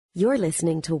You're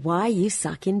listening to Why You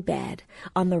Suck in Bed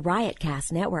on the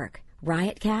Riotcast Network,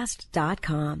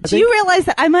 riotcast.com. Do you realize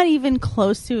that I'm not even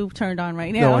close to turned on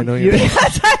right now? No, I know you're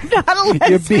because I'm not a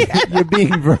lesbian. You're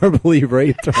being verbally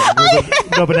raped.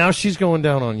 No, but now she's going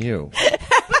down on you.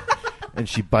 And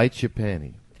she bites your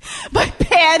panty. My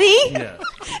panty? Yeah.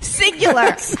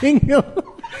 Singular.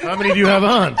 How many do you have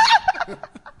on?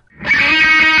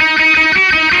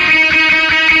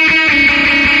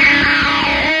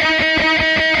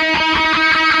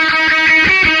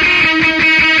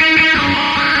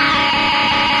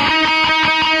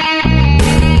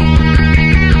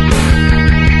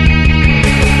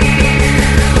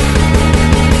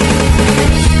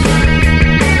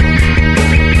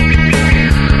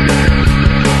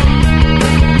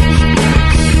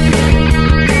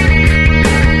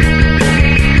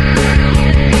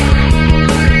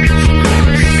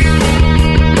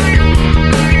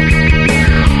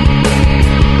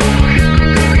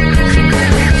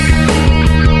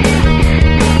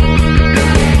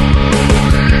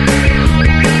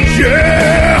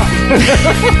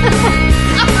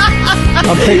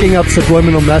 I'm picking up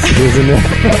subliminal messages in there.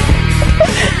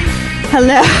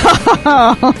 Hello.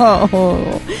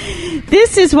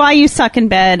 This is Why You Suck in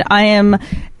Bed. I am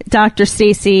Dr.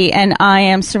 Stacy, and I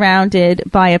am surrounded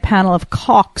by a panel of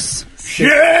cocks.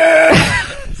 Yeah!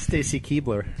 Stacy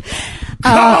Keebler.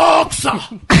 Cocks!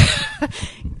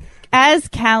 As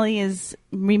Callie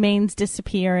remains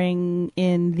disappearing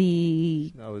in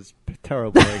the... That was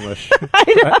terrible English.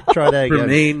 Try that again.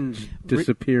 Remains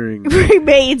disappearing.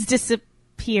 Remains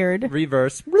disappeared.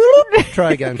 Reverse.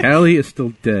 Try again. Callie is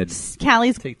still dead.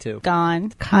 Callie's Take two.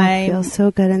 gone. I feel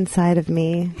so good inside of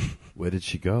me. Where did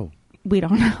she go? We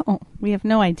don't know. We have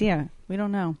no idea. We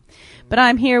don't know. But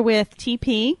I'm here with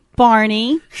TP,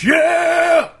 Barney,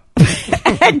 Yeah!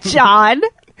 and John.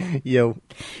 Yo.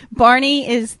 Barney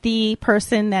is the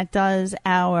person that does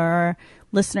our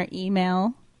listener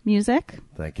email music.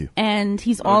 Thank you. And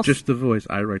he's Oh, also... just the voice.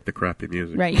 I write the crappy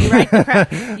music. Right, you write the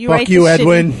crap. You Fuck write you, the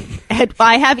Edwin.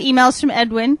 I have emails from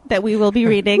Edwin that we will be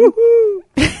reading.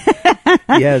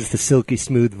 He has the silky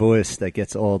smooth voice that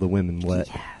gets all the women wet.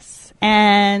 Yes.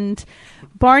 And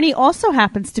Barney also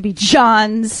happens to be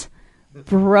John's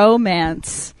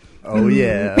bromance. Oh,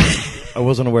 yeah. I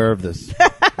wasn't aware of this.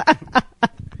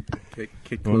 Kick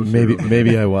Well, closer.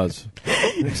 maybe I was.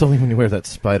 It's only when you wear that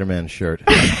Spider-Man shirt.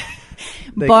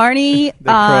 Barney...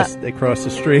 They cross the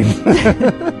stream.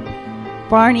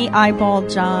 Barney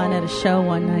eyeballed John at a show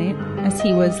one night as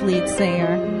he was lead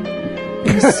singer.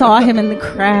 You saw him in the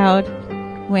crowd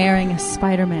wearing a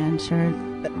Spider-Man shirt.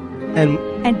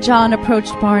 And John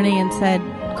approached Barney and said,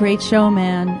 "Great show,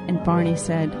 man." And Barney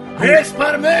said, Hey,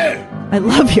 Spider-Man! "I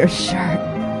love your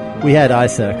shirt." We had eye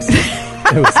sex.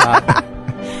 It was hot.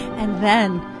 And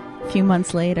then, a few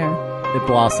months later, It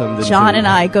blossomed. Into John and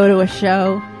I go to a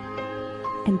show,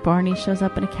 and Barney shows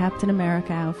up in a Captain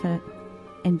America outfit.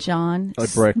 And John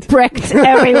bricked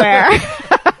everywhere.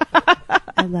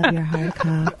 I love your hard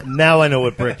cock. Now I know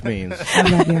what brick means. I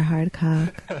love your hard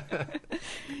cock.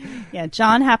 Yeah,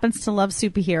 John happens to love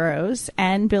superheroes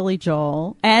and Billy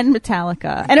Joel and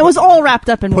Metallica. And it was all wrapped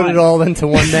up in Put one. it all into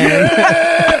one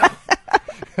man.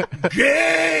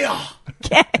 Yeah!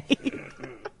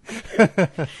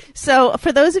 So,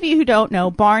 for those of you who don't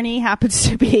know, Barney happens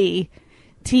to be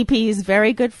TP's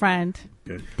very good friend.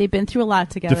 Good. They've been through a lot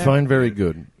together. Define very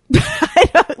good.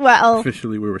 Well,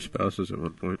 Officially, we were spouses at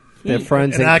one point. They're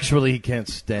friends. And actually, he can't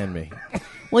stand me.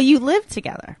 well, you lived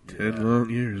together 10 long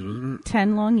years, wasn't it?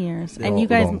 10 long years. Yeah, And you a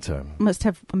guys long time. must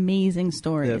have amazing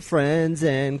stories. They're friends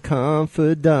and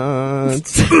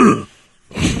confidants.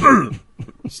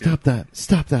 Stop that.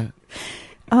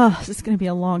 Oh, this is going to be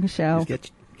a long show. Get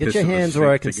Piss your in the hands where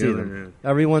I sink can see together, them.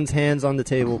 Everyone's hands on the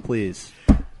table, please.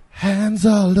 Hands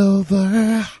all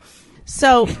over.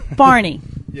 So, Barney,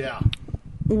 Yeah.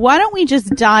 why don't we just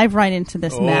dive right into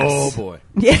this mess? Oh, boy.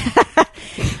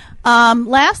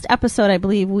 Last episode, I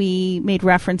believe we made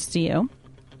reference to you.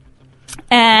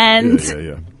 And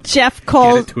Yeah. Jeff Get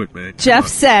called. into it, man. Jeff Come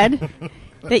said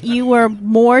that you were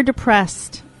more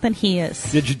depressed than he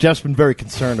is. Jeff's been very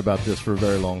concerned about this for a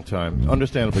very long time.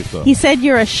 Understandably so. He said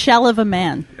you're a shell of a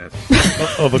man. on.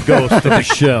 Yes. Of a ghost, of a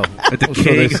shell. A That's what they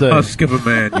decaying say. husk of a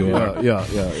man you are.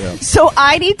 Yeah. So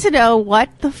I need to know what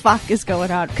the fuck is going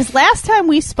on. Because last time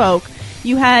we spoke,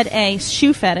 you had a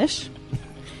shoe fetish.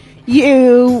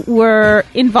 You were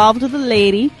involved with a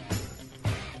lady.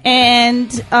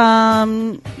 And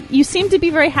you seem to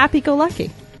be very happy-go-lucky.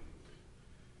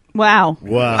 Wow.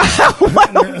 Wow. That's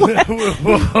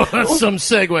some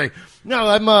segue. No,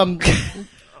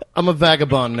 I'm a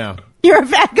vagabond now. You're a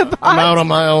vagabond. I'm out on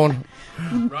my own.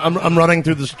 I'm running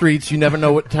through the streets. You never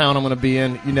know what town I'm going to be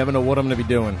in. You never know what I'm going to be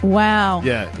doing. Wow.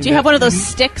 Yeah. Do you have one of those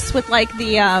sticks with like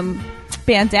the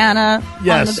bandana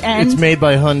Yes, on the end? it's made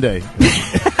by Hyundai.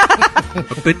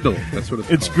 A bindle. That's what it's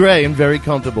It's called. gray and very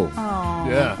comfortable. Oh,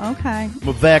 Yeah. okay. I'm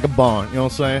a vagabond, you know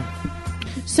what I'm saying?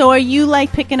 So are you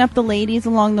like picking up the ladies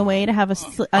along the way to have a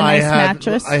nice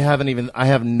mattress? I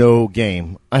have no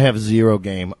game. I have zero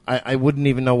game. I wouldn't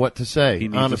even know what to say, He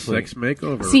needs honestly. a sex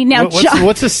makeover. See, now John...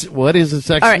 what is a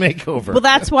sex All right. makeover? Well,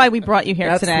 that's why we brought you here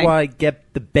That's today. why I get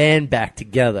the band back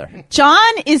together. John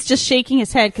is just shaking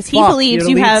his head because he Fuck, believes you're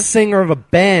you the lead have... singer of a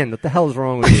band. What the hell is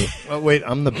wrong with you? Oh, wait,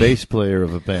 I'm the bass player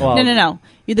of a band. Well, No.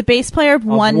 You're the bass player of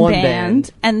one one band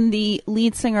band. and the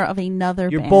lead singer of another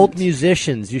You're band. both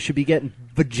musicians. You should be getting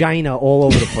vagina all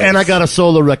over the place. And I got a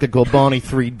solo record called Barney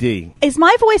 3D. Is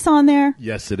my voice on there?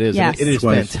 Yes, it is. Yes. It is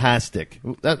Twice. fantastic.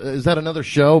 Is that another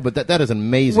show? But that is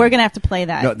amazing. We're going to have to play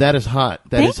that. No, that is hot.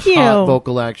 That is Thank you. hot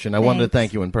vocal action. I wanted to Thanks.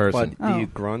 thank you in person. What, do you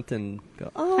grunt and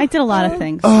go, oh, I did a lot of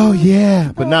things. Oh,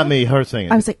 yeah. But not me, her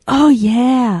singing. I was like, oh,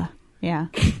 yeah. Yeah.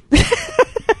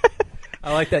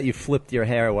 I like that you flipped your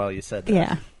hair while you said that.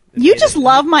 Yeah. You just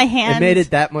love my hands. It made it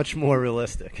that much more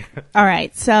realistic. All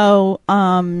right. So,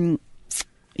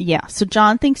 yeah. So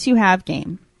John thinks you have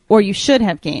game. Or you should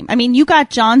have game. I mean, you got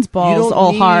John's balls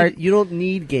all hard. You don't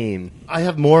need game. I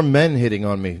have more men hitting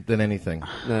on me than anything.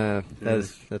 Nah,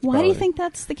 that's Why do you think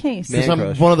that's the case? Man Because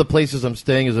crush. one of the places I'm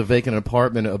staying is a vacant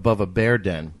apartment above a bear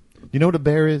den. You know what a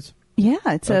bear is? Yeah,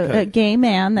 it's Okay. a gay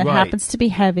man that Right. happens to be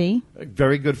heavy.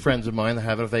 Very good friends of mine that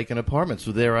have a vacant apartment,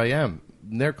 so there I am.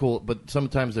 And they're cool, but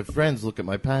sometimes their friends look at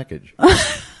my package.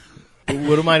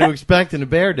 What am I to expect in a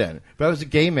bear den? If I was a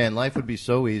gay man, life would be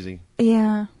so easy.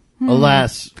 Yeah.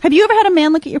 Alas. Have you ever had a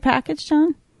man look at your package,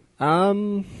 John?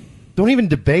 Don't even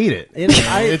debate it.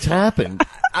 It's happened.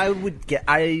 I would get.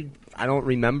 I don't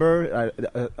remember.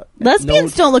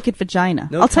 Lesbians don't look at vagina.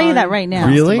 no I'll tell you time. that right now.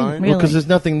 Really? mine. Well, because Really. there's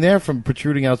nothing there from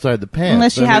protruding outside the pants.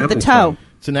 Unless you have the toe.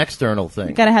 It's an external thing.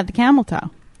 You got to have the camel toe.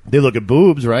 They look at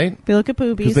boobs, right? They look at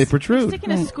boobies. 'Cause they protrude.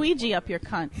 Sticking a squeegee up your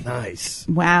cunt. Nice.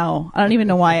 Wow. I don't even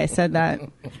know why I said that.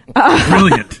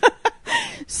 Brilliant.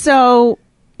 So,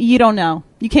 you don't know.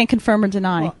 You can't confirm or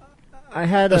deny. I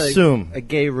had Assume. a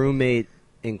gay roommate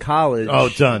in college. Oh,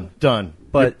 done.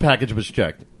 But- Your package was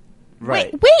checked.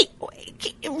 right. Wait.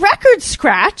 Record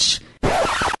scratch.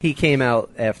 He came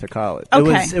out after college.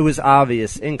 Okay. It was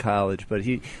obvious in college, but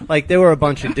there were a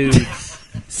bunch of dudes.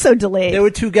 So delayed. There were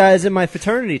two guys in my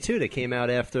fraternity too that came out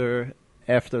after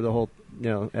the whole,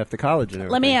 after college and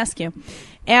everything. Let me ask you.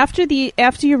 After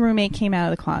your roommate came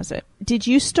out of the closet, did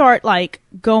you start like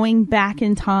going back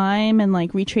in time and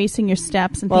like retracing your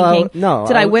steps and thinking, no,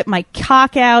 did I whip my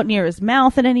cock out near his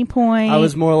mouth at any point? I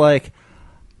was more like,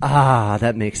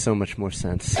 that makes so much more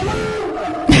sense.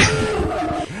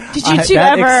 Did you two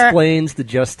that ever? explains the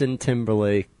Justin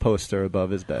Timberlake poster above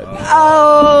his bed.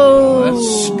 Oh,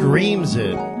 That screams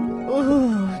it.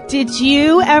 did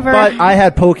you ever? But I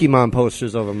had Pokemon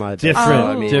posters over my bed.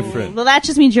 Different. so, Different. Well, that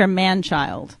just means you're a man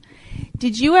child.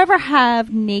 Did you ever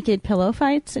have naked pillow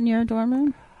fights in your dorm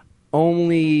room?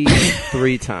 Only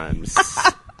 3 times.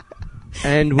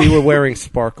 And we were wearing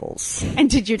sparkles. And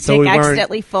did your So dick we weren't-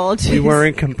 accidentally fold? We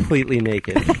weren't completely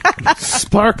naked.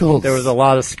 Sparkles. There was a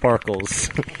lot of sparkles.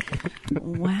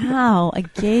 Wow, a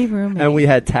gay roommate. And we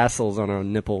had tassels on our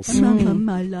nipples.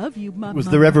 I love you, Mama. Was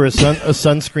there ever a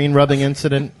sunscreen rubbing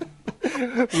incident?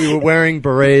 We were wearing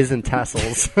berets and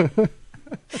tassels.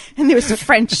 And there was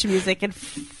French music and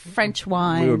French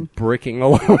wine. We were bricking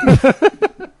along.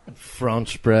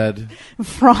 French bread.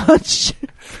 French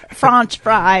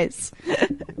fries.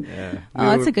 Yeah. Oh,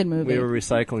 that's a good movie. We were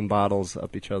recycling bottles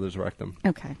up each other's rectum.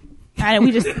 Okay. I know,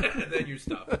 Then you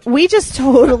stop. we just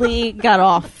totally got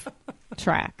off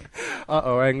track.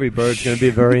 Angry Bird's going to be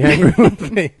very angry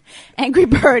with me. Angry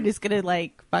Bird is gonna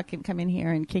like fucking come in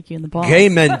here and kick you in the balls. Gay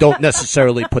men don't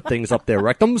necessarily put things up their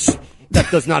rectums. That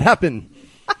does not happen.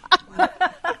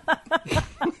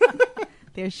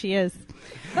 There she is.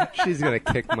 She's going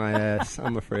to kick my ass,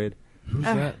 I'm afraid. Who's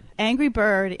that? Angry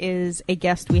Bird is a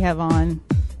guest we have on.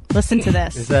 Listen to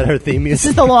this. Is that her theme This music?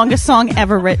 is the longest song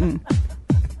ever written.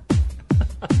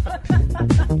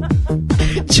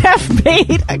 Jeff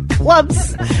made a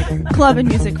club and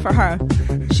music for her.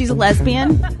 She's a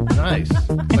lesbian. Nice.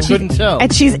 I couldn't tell.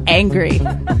 And she's angry.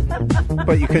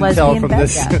 But you couldn't tell from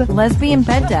this. Lesbian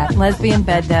bed death. Lesbian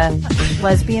bed death.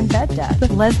 Lesbian bed death.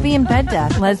 Lesbian bed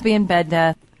death. Lesbian bed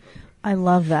death. I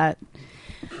love that.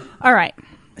 All right.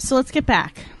 So let's get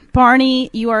back. Barney,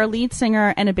 you are a lead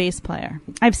singer and a bass player.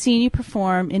 I've seen you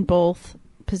perform in both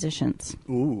positions.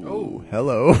 Ooh,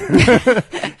 hello.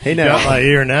 Hey now. Got my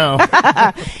ear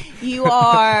now. You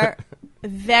are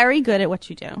very good at what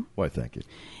you do. Why, thank you.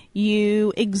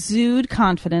 You exude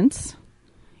confidence.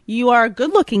 You are a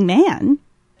good-looking man.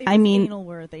 I mean, anal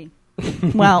worthy.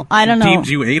 well, I don't know. Deems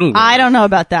you anal. I don't know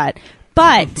about that.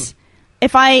 But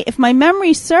if my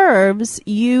memory serves,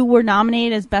 you were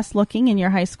nominated as best looking in your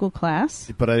high school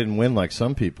class. But I didn't win like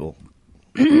some people.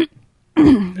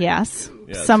 Yes.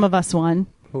 Yes. Some of us won.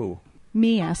 Who?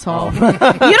 Me, asshole. You don't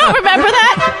remember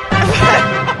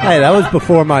that? Hey, that was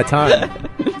before my time.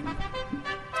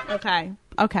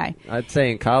 Okay. I'd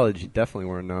say in college, you definitely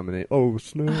weren't nominated. Oh,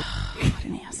 snap. What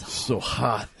an asshole. So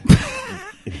hot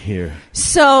in here.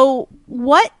 So,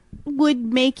 what would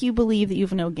make you believe that you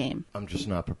have no game? I'm just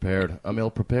not prepared. I'm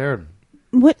ill prepared.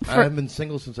 What? I haven't been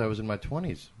single since I was in my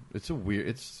 20s. It's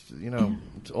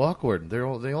it's awkward. They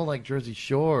all like Jersey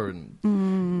Shore,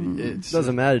 and It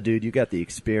doesn't matter, dude. You got the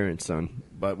experience, son.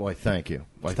 But why? Thank you.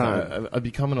 It's time. I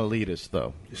become an elitist,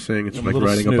 though. You're saying it's I'm a like little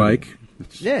riding snooty. a bike.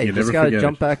 Yeah, you just never got to forget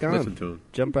jump it. back on. Listen to him.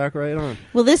 Jump back right on.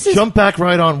 Well, this is Jump back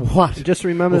right on what? Just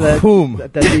remember that Whom?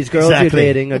 that these girls Exactly.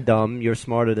 you're dating are dumb. You're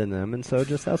smarter than them, and so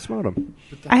just outsmart them.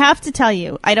 I have to tell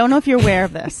you, I don't know if you're aware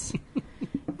of this.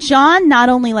 John not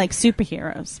only likes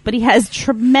superheroes, but he has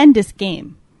tremendous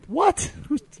game. What?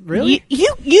 Really?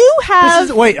 You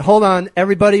have Wait, hold on.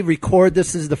 Everybody record.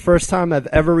 This is the first time I've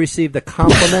ever received a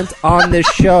compliment on this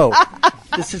show.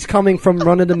 This is coming from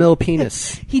run-of-the-mill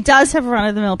penis. he does have a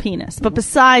run-of-the-mill penis, but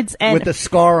besides and With a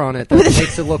scar on it that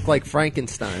makes it look like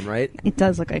Frankenstein, right? it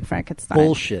does look like Frankenstein.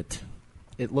 Bullshit.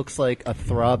 It looks like a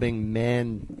throbbing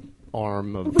man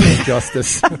arm of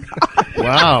justice.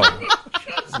 Wow.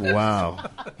 Wow.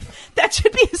 That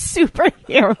should be a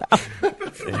superhero.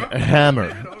 A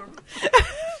hammer.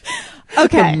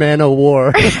 Okay, Man of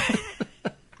war.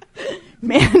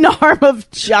 man arm of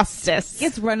justice.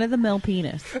 It's run-of-the-mill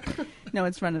penis. No,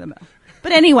 it's run of the mill.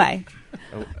 But anyway,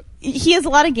 he has a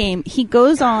lot of game. He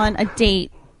goes on a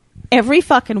date every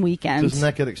fucking weekend. Doesn't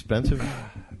that get expensive?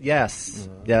 Yes.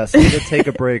 Yes. He did take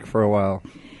a break for a while.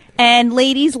 And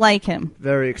ladies like him.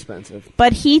 Very expensive.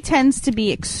 But he tends to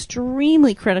be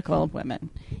extremely critical of women.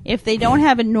 If they don't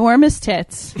have enormous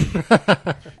tits,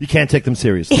 You can't take them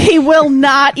seriously. he will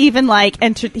not even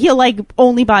enter. He'll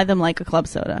only buy them like a club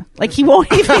soda. Like he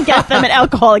won't even get them an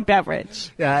alcoholic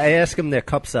beverage. Yeah, I ask them their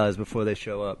cup size before they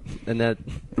show up, and that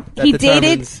He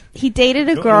determines- dated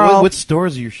a girl. What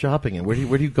stores are you shopping in? Where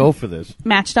do you go for this?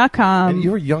 Match.com. And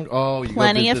you're young. Oh, you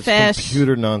Plenty got of this fish.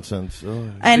 computer nonsense.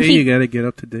 Oh. And Hey, you he got to get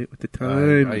up to date with the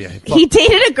times. Yeah. he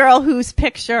dated a girl whose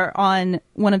picture on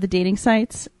one of the dating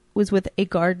sites was with a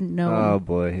garden gnome. Oh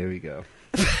boy, here we go.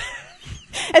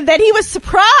 And then he was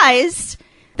surprised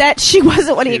that she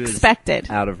wasn't what he She was expected.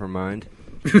 Out of her mind.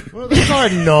 Well, the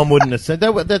garden gnome wouldn't have said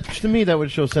that. To me, that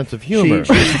would show a sense of humor.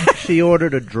 She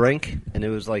ordered a drink, and it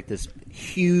was like this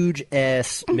huge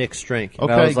ass mixed drink.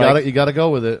 And I Okay, was you got to go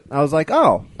with it. I was like,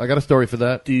 oh, I got a story for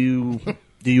that. do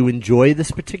you enjoy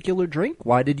this particular drink?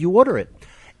 Why did you order it?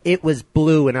 It was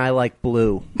blue, and I like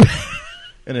blue.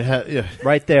 And it had, yeah.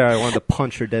 Right there, I wanted to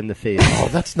punch her dead in the face. Oh,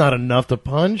 that's not enough to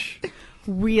punch.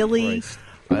 Really? Christ.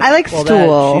 I like Well,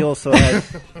 stool.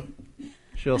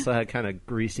 she also had kind of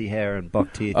greasy hair and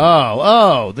buck teeth.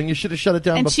 Oh, then you should have shut it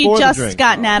down And before she the just drink.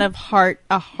 gotten out of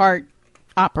a heart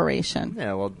operation.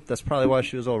 Yeah, well, that's probably why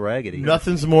she was all raggedy.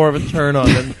 Nothing's more of a turn on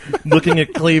than looking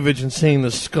at cleavage and seeing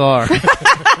the scar.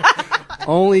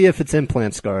 Only if it's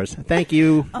implant scars. Thank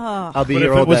you. I'll be But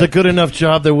here if all it was day. a good enough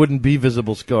job, there wouldn't be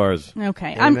visible scars.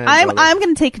 Okay, Amen, I'm brother.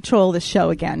 going to take control of this show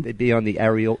again. They'd be on the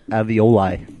alveoli.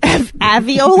 Alveoli. The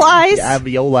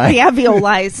alveoli. The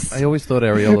alveoli. I always thought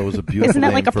areola was a beautiful Isn't that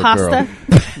name like a for pasta? girl.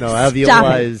 No, Stop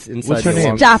alveoli it. is inside What's her your name?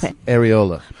 lungs. Stop it.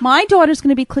 Areola. My daughter's going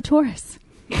to be clitoris.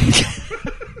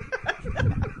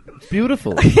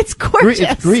 Beautiful. It's gorgeous.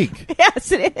 It's Greek.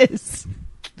 Yes, it is.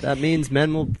 That means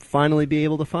men will finally be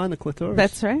able to find the clitoris.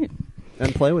 That's right.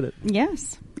 And play with it.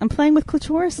 Yes. I'm playing with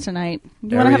clitoris tonight.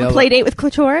 You want to have a Ariella. play date with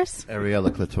clitoris?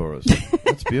 Areola clitoris.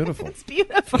 That's beautiful. It's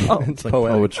beautiful. It's like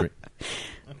poetic. poetry.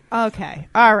 Okay.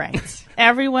 All right.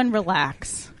 Everyone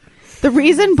relax. The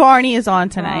reason Barney is on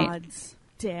tonight God's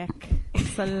dick.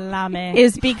 Salame.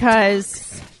 is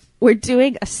because we're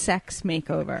doing a sex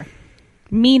makeover.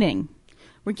 Meaning,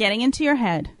 we're getting into your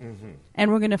head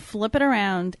and we're going to flip it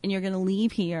around and you're going to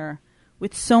leave here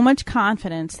with so much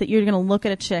confidence that you're going to look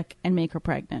at a chick and make her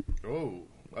pregnant. Oh,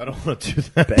 I don't want to do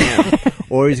that. Bam.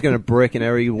 Or he's going to brick and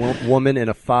every woman in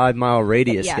a 5-mile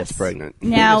radius Yes. gets pregnant.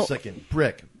 Now, Wait a second.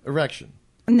 Brick. Erection.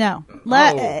 no. Oh.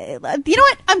 You know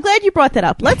what? I'm glad you brought that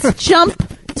up. Let's jump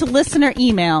to listener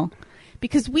email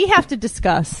because we have to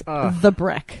discuss the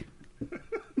brick.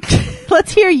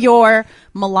 Let's hear your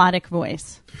melodic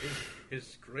voice.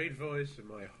 His great voice and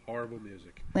my horrible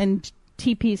music. And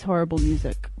TP's horrible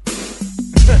music.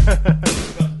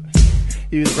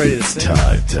 He was ready to sing.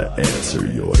 Time to answer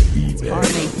your email.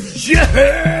 Barney.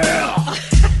 Yeah!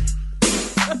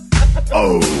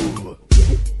 Oh!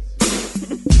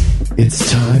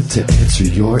 It's time to answer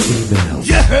your emails.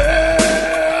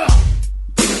 Yeah!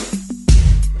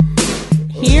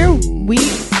 Here we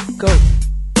go.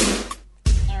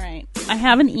 All right. I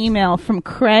have an email from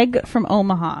Craig from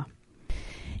Omaha.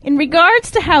 In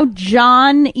regards to how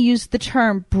John used the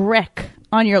term brick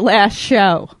on your last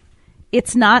show,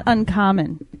 it's not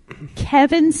uncommon.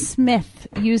 Kevin Smith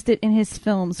used it in his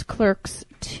films Clerks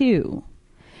 2.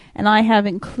 And I have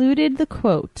included the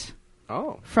quote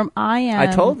from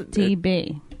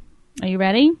IMDb. Are you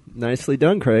ready? Nicely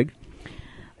done, Craig.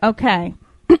 Okay.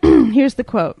 Here's the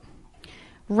quote.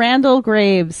 Randall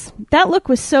Graves. That look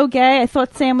was so gay, I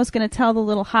thought Sam was going to tell the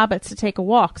little hobbits to take a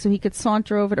walk so he could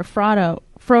saunter over to Frodo,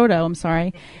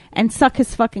 and suck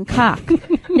his fucking cock.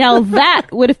 Now that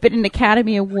would have been an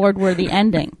Academy Award-worthy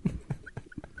ending.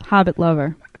 Hobbit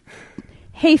lover.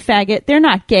 Hey, faggot, they're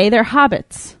not gay, they're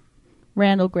hobbits.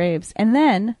 Randall Graves. And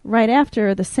then, right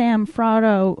after the Sam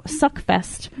Frodo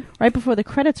suckfest, right before the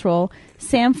credits roll,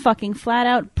 Sam fucking flat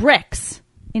out bricks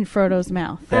in Frodo's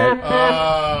mouth. Okay.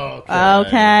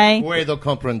 Puedo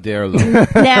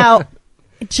comprenderlo. Now,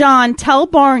 John, tell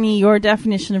Barney your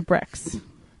definition of bricks.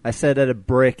 I said that a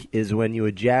brick is when you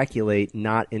ejaculate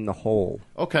not in the hole.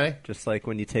 Okay. Just like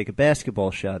when you take a basketball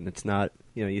shot and it's not,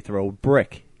 you throw a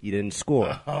brick. You didn't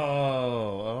score.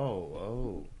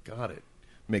 Oh, got it.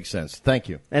 Makes sense. Thank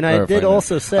you. And I did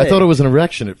also say... I thought it was an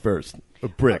erection at first. A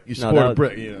brick. You scored a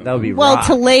brick. That would be Well, rock.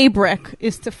 to lay brick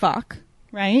is to fuck,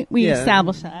 right? We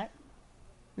established that.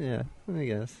 Yeah, I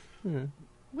guess. Yeah.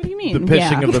 What do you mean? The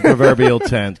pitching of the proverbial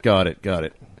tent. Got it.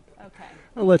 Okay.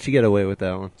 I'll let you get away with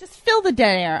that one. Just fill the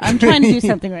dead air. I'm trying to do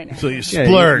something right now. So you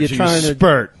splurge. You're trying you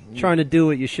spurt. Trying to do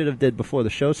what you should have did before the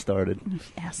show started.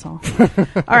 Asshole.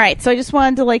 All right, so I just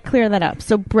wanted to clear that up.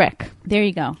 So brick. There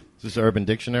you go. Is this Urban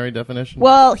Dictionary definition?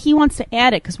 Well, he wants to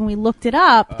add it because when we looked it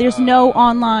up, there's no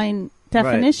online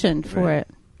definition for it.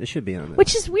 It should be on there.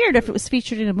 Which is weird if it was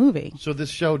featured in a movie. So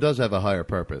this show does have a higher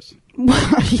purpose.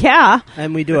 Yeah.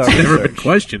 And we do our Never been research.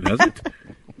 questioned, has it?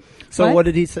 So what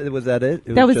did he say? Was that it?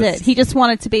 That was it. He just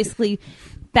wanted to basically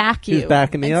back you. He was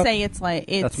backing me and up? say it's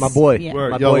That's my boy. Yeah.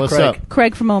 Word. My Yo, boy what's Craig. up?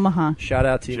 Craig from Omaha. Shout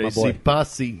out to you, my boy. JC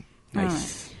Posse.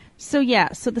 Nice. So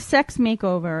the sex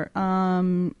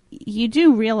makeover, you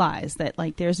do realize that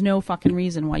there's no fucking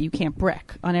reason why you can't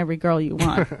brick on every girl you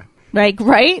want. Right?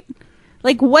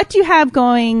 What do you have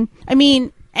going? I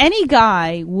mean, any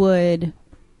guy would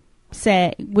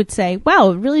say, wow, it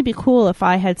would really be cool if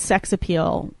I had sex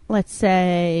appeal. Let's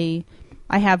say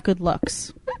I have good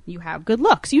looks. You have good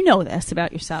looks. You know this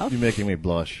about yourself. You're making me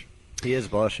blush. He is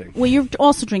blushing. Well, you're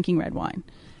also drinking red wine.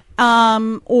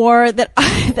 Or that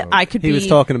I could be... He was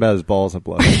talking about his balls of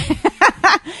blood.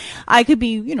 I could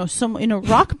be, some in a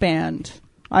rock band.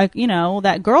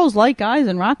 That girls like guys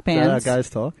in rock Is that bands. how guys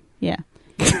talk? Yeah.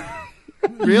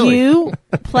 Really? You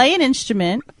play an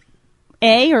instrument,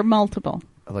 A or multiple.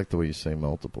 I like the way you say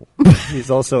multiple. He's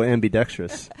also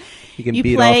ambidextrous. He can You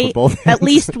beat off play with both hands. at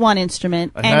least one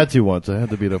instrument. I had to once. I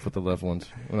had to beat up with the left ones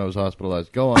when I was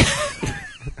hospitalized. Go on.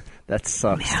 That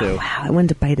sucks, too. Wow, I wanted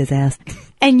to bite his ass.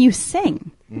 And you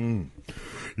sing.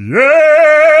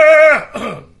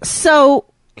 Yeah! So,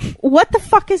 what the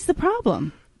fuck is the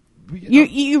problem?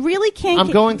 You really can't. I'm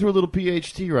going through a little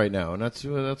PhD right now, and that's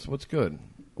what's good.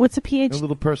 What's a A PhD?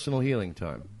 little personal healing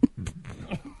time.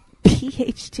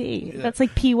 PhD. That's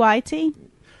like PYT.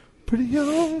 Pretty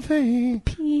young thing.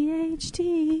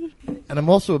 PhD. And I'm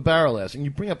also a barrel ass. And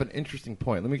you bring up an interesting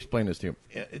point. Let me explain this to you.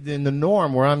 In the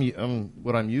norm, where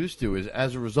what I'm used to is,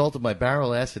 as a result of my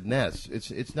barrel acidness,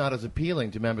 it's not as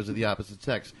appealing to members of the opposite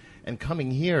sex. And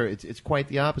coming here, it's quite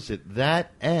the opposite.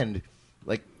 That and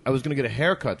I was going to get a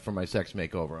haircut for my sex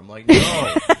makeover. I'm like,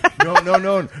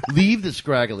 no, leave the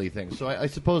scraggly thing. So I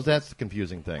suppose that's the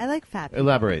confusing thing. I like fat people.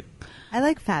 Elaborate. I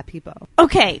like fat people.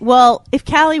 Okay, well, if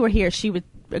Callie were here, she would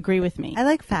agree with me. I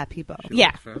like fat people.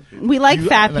 Yeah, we like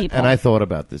fat and people. And I thought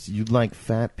about this. You like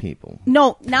fat people.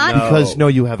 No, not Because,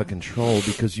 you have a control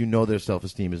because you know their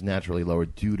self-esteem is naturally lower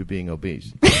due to being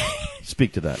obese.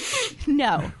 Speak to that.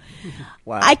 no.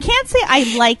 Wow. I can't say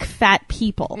I like fat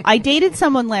people. I dated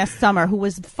someone last summer who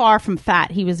was far from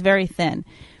fat. He was very thin.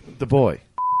 The boy.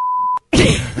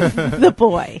 The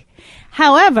boy.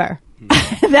 However,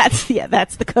 that's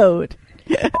the code.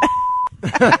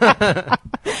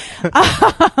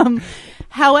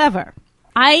 However,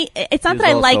 it's not He's that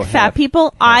I also like fat half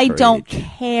people. I her don't age.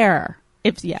 care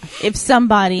if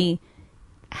somebody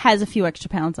has a few extra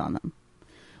pounds on them.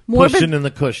 pushing in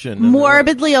the cushion.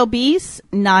 Morbidly obese,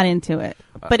 not into it.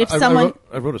 But if someone...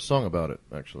 I wrote a song about it,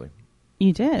 actually.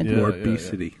 You did? Yeah,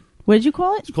 Morbidity. What did you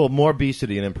call it? It's called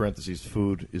Morbidity, and in parentheses,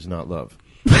 food is not love.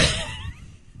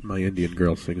 My Indian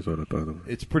girl sings on it, by the way.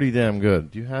 It's pretty damn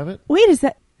good. Do you have it? Wait, is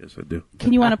that... Yes, I do.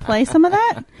 Can you want to play some of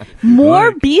that?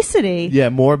 Morbidity. Yeah,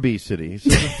 morbidity.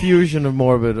 So it's a fusion of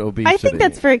morbid obesity. I think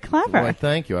that's very clever. Well,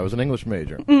 thank you. I was an English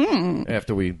major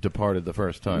after we departed the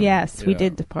first time. Yes, we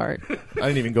did depart. I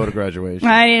didn't even go to graduation.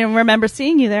 I didn't remember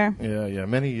seeing you there. Yeah,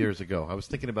 many years ago. I was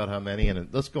thinking about how many,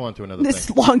 and let's go on to another This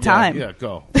thing. long time. Yeah,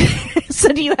 go. So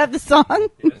do you have the song?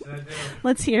 Yes, I do.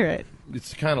 Let's hear it.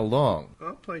 It's kind of long.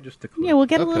 I'll play just a clip. Yeah, we'll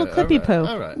get a little Okay, clippy all right,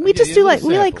 poo. all right. We Yeah, just yeah, do a like little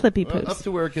we like sample. clippy poos. Up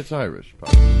to where it gets Irish.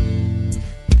 Probably.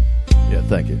 Yeah,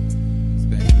 thank you.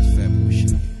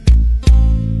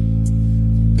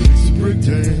 Basic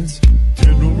breakdance,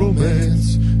 tender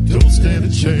romance. Don't stand a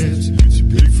chance. You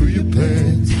pay for your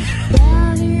pants.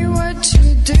 Barney, what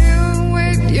you do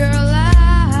with your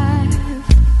life?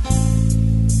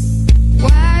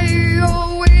 Why you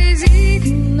always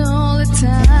eating all the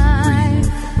time?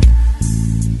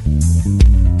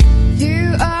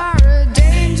 You are a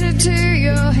danger to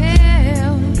your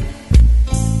health.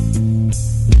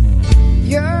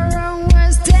 Your own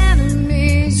worst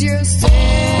enemies yourself.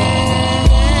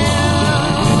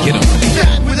 Get up.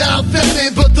 Fat without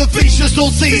famine, but the feast just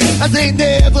don't cease. As ain't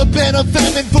never been a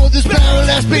famine for this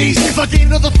barrel-ass beast. If I gain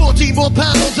another 14 more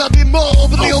pounds, I'll be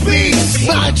morbidly obese.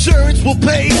 My insurance will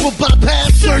pay for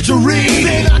bypass surgery.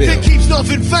 Then I can keep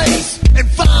stuffing face and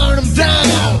firing them down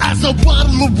as I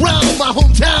waddle around my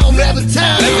hometown,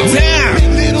 Levittown.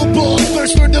 Big little boy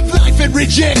first learned of life and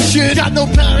rejection. Got no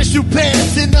parachute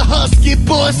pants in the husky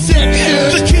boy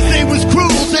section. The kids' name was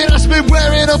Cruz and I spent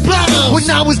wearing a blouse when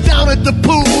I was down at the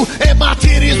pool and my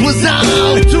titties was out.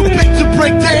 Too big to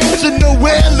break dance and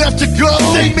nowhere left to go.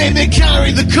 They made me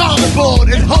carry the cardboard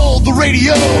and hold the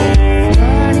radio.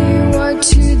 Barney,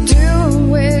 what you do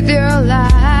with your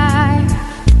life?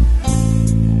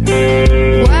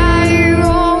 Why you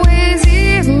always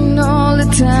eating all the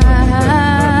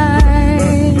time?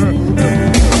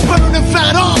 Burn the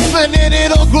fat off and then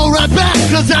it'll grow right back.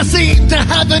 Cause I seem to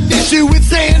have an issue with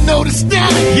saying no to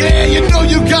snack. Yeah, you know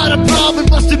you got a problem.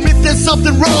 Must admit there's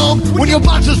something wrong when your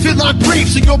boxers fit like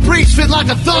briefs and your briefs fit like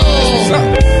a thong.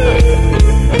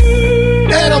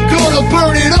 And I'm gonna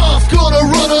burn it off. Gonna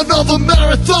run another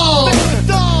marathon.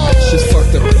 Shit's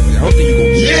fucked up. I don't think you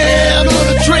gonna get Yeah, I'm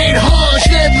gonna train hard,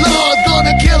 shed blood,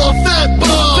 gonna kill a fat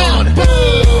bone.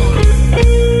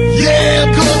 Yeah,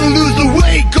 I'm gonna lose the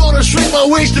weight, gonna shrink my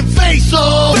waist and face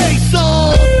off.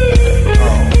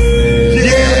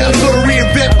 Yeah, I'm gonna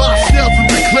reinvent myself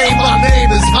and reclaim my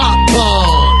name as Hot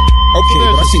Bone. Okay,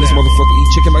 but I seen this motherfucker eat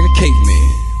chicken like a caveman.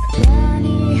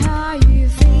 Barney, how you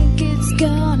think it's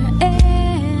gonna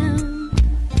end?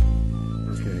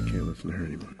 Okay, I can't listen to her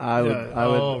anymore. I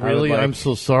would. Really? like- I'm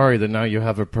so sorry that now you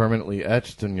have it permanently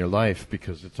etched in your life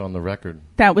because it's on the record.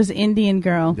 That was Indian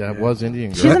Girl. That was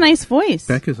Indian Girl. She has a nice voice.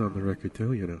 Becca's on the record,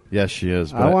 too, you know. Yes, she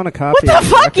is. I but- want a copy. What the of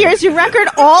fuck? record. Here's your record.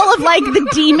 All of like the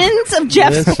demons of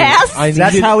Jeff's Listen, past. I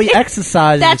That's needed- how he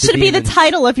exercises. That with should be the demons.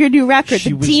 title of your new record. She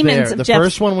The was demons there. of The Jeff's.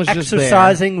 first one was just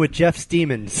Exercising with Jeff's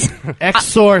demons. there.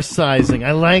 Exorcising.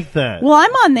 I like that. Well,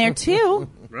 I'm on there too.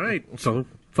 Right, so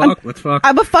fuck, let's fuck.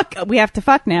 I'm a fuck. We have to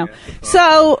fuck now.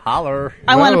 So Holler.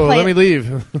 I want to Whoa, play. Let me leave.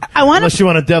 I want Unless to. you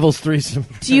want a devil's threesome.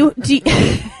 Do you? Do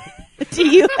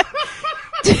you?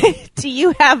 Do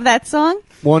you have that song?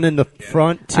 One in the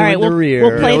front, two All right, in the rear.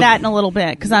 we'll play that in a little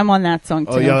bit because I'm on that song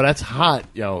too. Oh, yo, that's hot.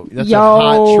 Yo, that's Yo. a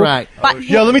hot track. But-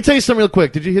 Yo, let me tell you something real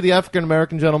quick. Did you hear the African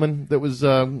American gentleman that was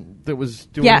doing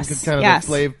Yes, kind of yes. the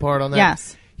slave part on that?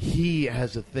 Yes. He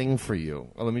has a thing for you.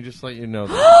 Well, let me just let you know.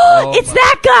 That. It's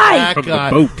that guy! That From the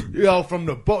guy. boat. Yo, from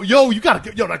the boat. Yo, you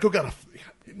gotta. Yo, that girl got a.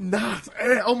 Nah,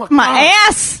 oh my god. My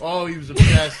ass. Oh, he was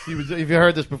obsessed. He was. If you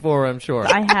heard this before, I'm sure.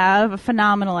 I have a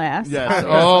phenomenal ass. Yes.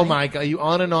 Oh my god. You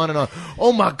on and on and on.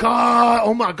 Oh my god.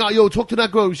 Oh my god. Yo, talk to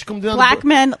that girl. She come down. Black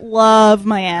men love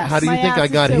my ass. How do you My think ass I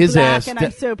is got so his black ass? and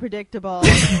I'm so predictable.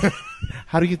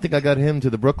 How do you think I got him to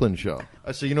the Brooklyn show?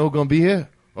 I said, you know who's going to be here?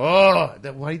 Oh,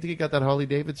 why do you think he got that Harley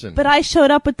Davidson? But I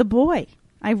showed up with the boy.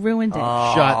 I ruined it.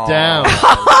 Shot down.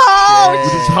 Oh,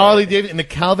 With his Harley Davidson and the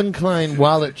Calvin Klein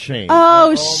wallet chain. oh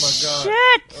my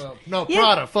shit. God. No, Yeah.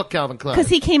 Prada. Fuck Calvin Klein. Because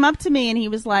he came up to me and he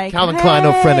was like, Calvin hey, Klein,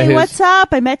 no friend of his. What's up?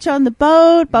 I met you on the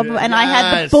boat. Blah, blah, blah. And I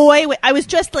had the Yes. boy. I was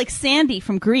dressed like Sandy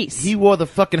from Grease. He wore the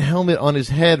fucking helmet on his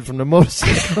head from the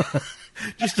motorcycle.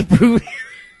 Just to prove.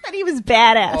 And he was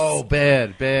badass. Oh,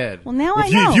 bad. Well, now If I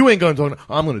you, know. if you ain't going to talk,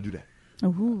 I'm going to do that.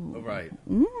 Ooh. All right.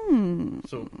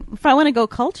 So If I want to go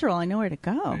cultural, I know where to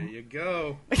go. There you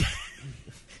go.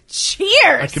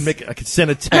 Cheers. I can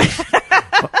send a text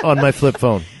on my flip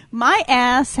phone. My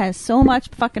ass has so much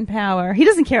fucking power. He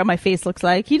doesn't care what my face looks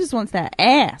like. He just wants that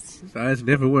ass. His eyes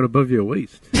never went above your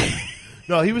waist.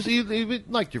 No, he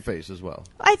liked your face as well.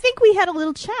 I think we had a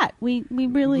little chat. We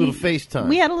really Little FaceTime.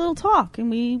 We had a little talk, and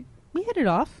we hit it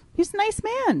off. He's a nice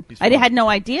man. He's I fun. had no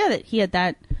idea that he had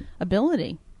that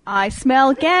ability. I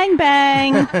smell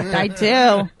gangbang. I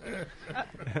do.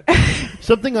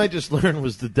 Something I just learned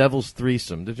was the devil's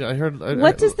threesome. Did you? I heard.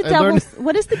 What is the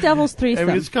devil's threesome? I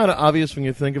mean, it's kind of obvious when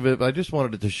you think of it, but I just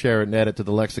wanted to share it and add it to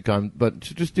the lexicon. But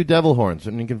just do devil horns,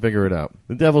 and you can figure it out.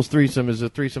 The devil's threesome is a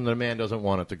threesome that a man doesn't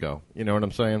want it to go. You know what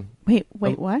I'm saying? Wait,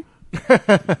 what?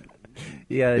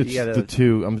 It's the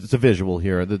two. It's a visual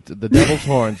here. The devil's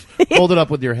horns. Hold it up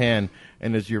with your hand,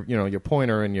 and there's your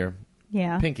pointer and your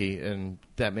pinky, and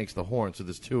that makes the horn. So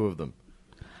there's two of them.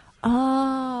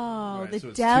 Oh, right, the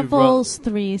so devil's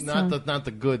threesome. Not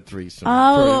the good threesome.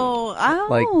 Oh.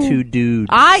 Like two dudes.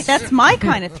 That's my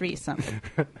kind of threesome.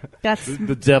 That's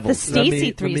the devil. The Stacy let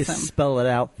me threesome. spell it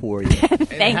out for you.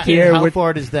 Thank you. Here, how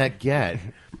far does that get?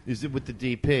 Is it with the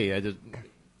DP?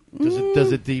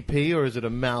 Does it DP or is it a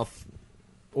mouth?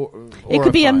 It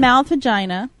could be a mouth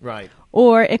vagina, right?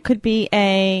 Or it could be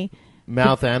a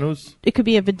mouth anus. It could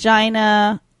be a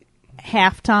vagina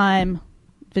halftime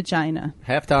vagina.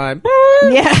 Halftime.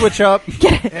 Yeah. Switch up.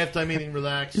 Halftime meaning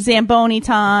relax. Zamboni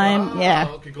time. Yeah.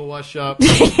 Okay, go wash up.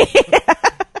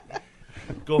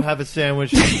 Go have a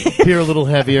sandwich. Appear a little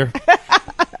heavier.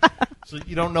 So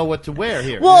you don't know what to wear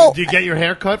here. Well, do you get your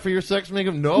hair cut for your sex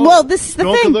makeup? No. Well, this is the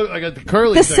thing. I got the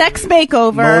curly. The sex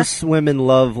makeover. Most women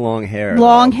love long hair.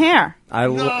 Long hair. I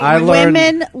learned.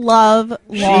 Women love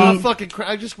long.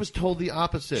 I just was told the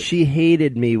opposite. She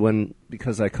hated me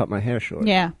because I cut my hair short.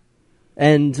 Yeah.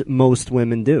 And most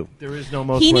women do. There is no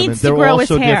most he women. Needs They're to grow all his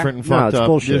so hair. different and fucked it's up.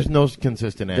 Bullshit. There's no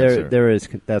consistent answer. There is.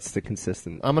 That's the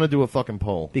consistent. I'm going to do a fucking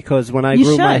poll. Because when I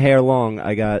grew my hair long,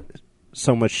 I got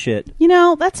so much shit. You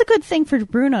know, that's a good thing for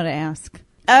Bruno to ask.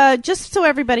 Just so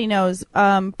everybody knows,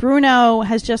 Bruno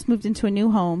has just moved into a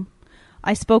new home.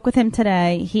 I spoke with him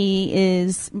today.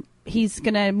 He's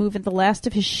going to move the last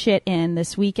of his shit in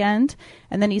this weekend,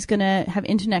 and then he's going to have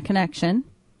internet connection.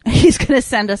 He's going to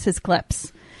send us his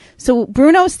clips. So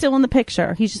Bruno is still in the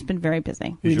picture. He's just been very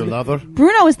busy. He's your lover?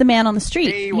 Bruno is the man on the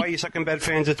street. Hey, why you sucking bed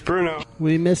fans? It's Bruno.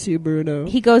 We miss you, Bruno.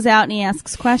 He goes out and he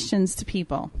asks questions to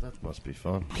people. That must be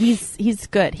fun. He's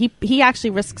good. He actually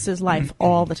risks his life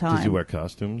all the time. Does he wear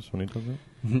costumes when he does it?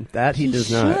 That he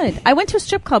does not. I went to a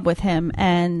strip club with him,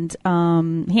 and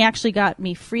he actually got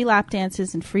me free lap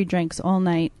dances and free drinks all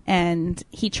night. And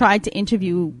he tried to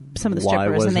interview some of the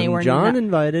strippers, and they were John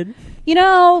invited? You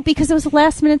know, because it was a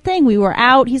last minute thing. We were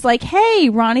out. He's like, "Hey,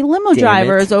 Ronnie, limo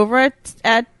driver is over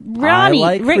at Ronnie."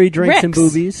 I like free drinks and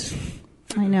boobies.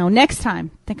 I know. Next time.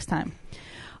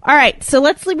 All right. So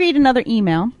let's read another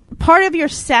email. Part of your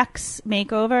sex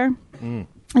makeover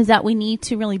is that we need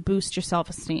to really boost your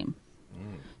self-esteem.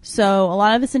 So a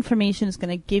lot of this information is going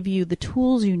to give you the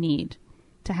tools you need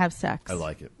to have sex. I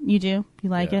like it. You do? You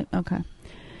like it? Okay.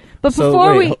 But So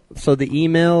before so the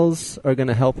emails are going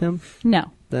to help him?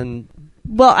 No. Then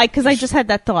Well, because I just had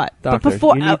that thought. Doctor, but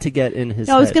before you need to get in his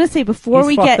I was head. going to say before He's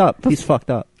we fucked get up. He's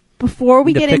fucked up. Before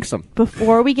we Need to get fix him.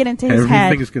 before we get into his head,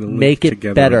 Everything is going to Make it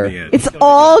together better. in the end. it's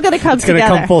all going to come It's going to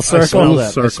together. come full circle. I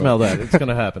smell that. It's going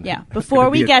to happen. Yeah. Before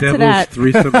we Be a get to devil's that,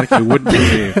 threesome like you wouldn't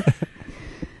believe.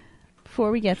 before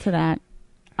we get to that,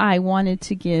 I wanted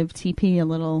to give TP a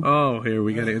little Oh, here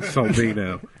we got to insult me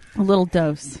now. a little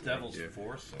dose. Devil's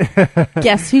force.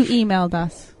 Guess who emailed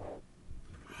us?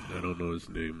 I don't know his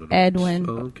name. Edwin.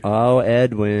 Okay. Oh,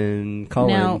 Edwin. Call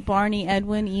No, in. Barney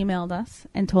Edwin emailed us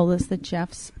and told us that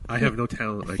Jeff's I have no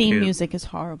talent. I theme can't. music is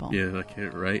horrible. Yeah, I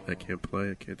can't write. I can't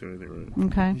play. I can't do anything right.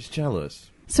 Okay. He's jealous.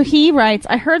 So he writes,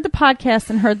 I heard the podcast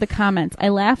and heard the comments. I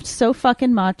laughed so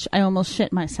fucking much, I almost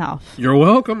shit myself. You're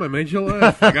welcome. I made you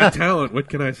laugh. I got talent. What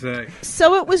can I say?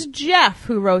 So it was Jeff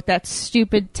who wrote that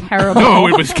stupid, terrible, No,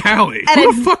 it was Callie.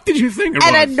 Who the fuck did you think it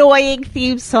an was? annoying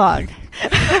theme song.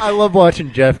 I love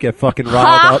watching Jeff get fucking riled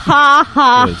Ha up. ha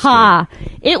ha ha.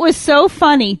 It was so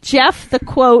funny. Jeff, the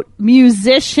quote,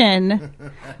 musician,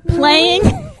 playing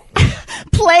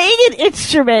an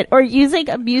instrument or using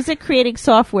a music creating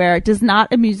software does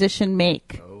not a musician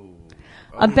make.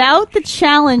 About the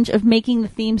challenge of making the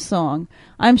theme song.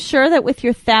 I'm sure that with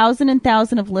your 1,000 and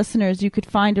 1,000 of listeners, you could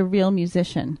find a real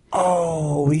musician.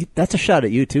 Oh, that's a shot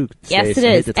at you, too, Yes, Stace. it I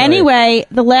hate is. to tell you. Anyway,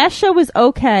 the last show was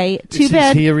okay. Too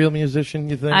bad. Is he a real musician,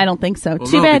 you think? I don't think so. Well,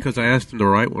 Too no, bad. because I asked him to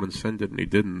write one and send it, and he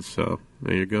didn't. So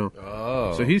there you go.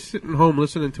 Oh. So he's sitting home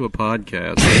listening to a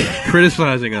podcast,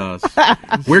 criticizing us.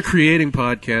 We're creating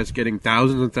podcasts, getting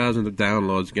thousands and thousands of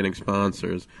downloads, getting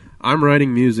sponsors. I'm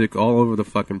writing music all over the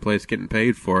fucking place, getting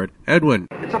paid for it. Edwin.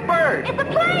 It's a bird. It's a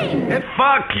plane.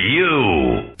 Fuck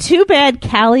you. Too bad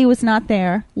Callie was not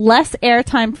there. Less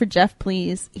airtime for Jeff,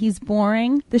 please. He's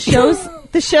boring. The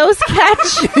show's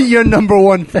catch Your number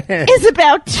one fan. is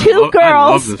about two I love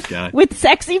girls this guy. with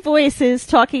sexy voices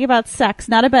talking about sex,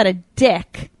 not about a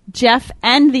dick. Jeff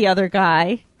and the other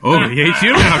guy. Oh, he hates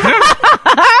you now.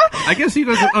 I guess he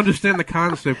doesn't understand the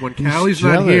concept. When Callie's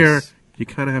not jealous. here, you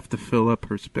kind of have to fill up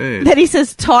her space. Then he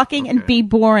says talking and be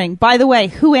boring. By the way,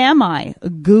 who am I?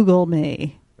 Google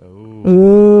me.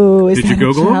 Ooh, is Did you that a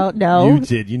Google him? joke? No. You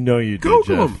did. You know you did,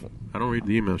 Google Jeff. him. I don't read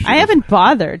the email. I haven't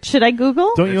bothered. Should I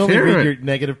Google? Don't you Let's only hear read it. your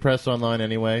negative press online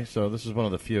anyway? So this is one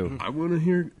of the few. I want to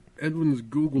hear Edwin's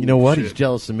Google. You know what? shit. He's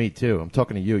jealous of me, too. I'm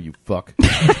talking to you, you fuck.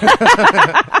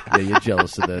 Yeah, you're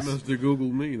jealous of this. Must have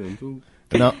Googled me then, too.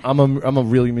 And I'm a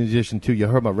real musician, too. You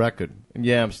heard my record. And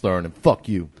yeah, I'm starring him. Fuck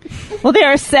you. Well,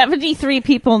 there are 73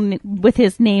 people with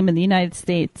his name in the United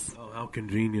States. Oh, how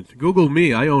convenient. Google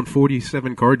me. I own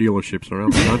 47 car dealerships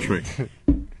around the country.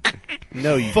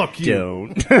 No, you Fuck you.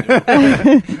 don't.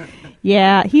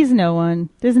 Yeah, he's no one.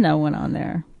 There's no one on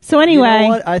there. So You anyway, know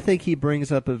what? I think he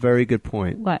brings up a very good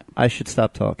point. What? I should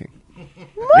stop talking.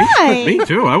 why? Me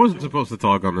too. I wasn't supposed to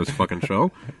talk on this fucking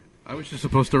show. I was just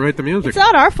supposed to write the music. It's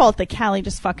not our fault that Callie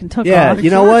just fucking took Yeah, off. you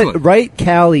know Exactly. what? Write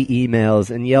Callie emails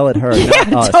and yell at her,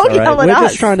 not us. don't all right? yell at We're us.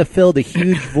 just trying to fill the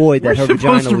huge void We're that her supposed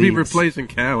vagina to be leaves. replacing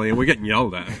Callie, and we're getting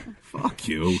yelled at. Fuck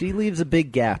you. She leaves a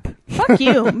big gap. Fuck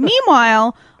you.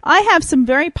 Meanwhile, I have some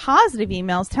very positive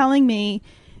emails telling me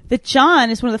that John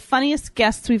is one of the funniest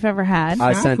guests we've ever had.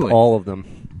 I sent Exactly. all of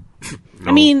them.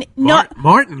 I mean,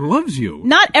 Martin loves you.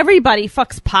 not everybody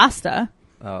fucks pasta.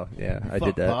 Oh, yeah, I Fuck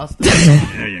did that. pasta.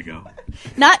 There you go.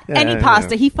 Not Yeah, any yeah.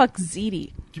 pasta. He fucks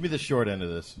ziti. Give me the short end of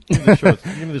this. Give me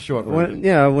the short version.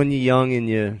 When you're young and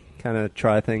you kind of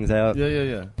try things out.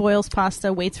 Yeah. Boils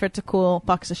pasta, waits for it to cool,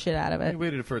 fucks the shit out of I it.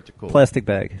 waited for it to cool. Plastic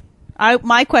bag.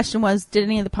 My question was, did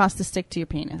any of the pasta stick to your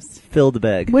penis? Fill the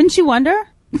bag. Wouldn't you wonder?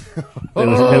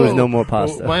 There was no more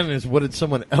pasta. Well, mine is, what did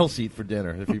someone else eat for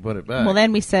dinner if you put it back? Well,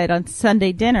 then we said on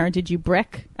Sunday dinner, did you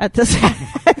brick at the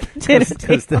dinner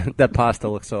Because table? that pasta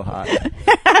looks so hot.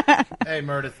 Hey,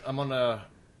 Meredith, I'm on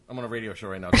a radio show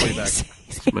right now. Call you back.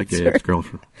 It's my gay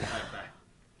ex-girlfriend.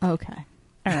 Okay.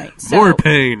 All right. So, More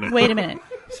pain. Wait a minute.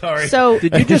 Sorry. So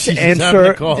Did you just She's having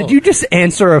answer? a call. Did you just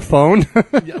answer a phone?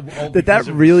 Did that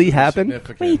really happen?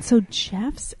 wait. So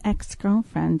Jeff's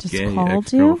ex-girlfriend just Gay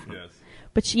called you, ex-girlfriend.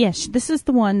 Yes. but this is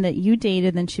the one that you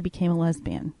dated. Then she became a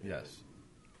lesbian. Yes.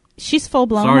 She's full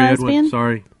blown Sorry, lesbian. Edwin.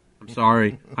 Sorry. I'm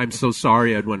sorry. I'm so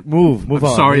sorry, Edwin. Move I'm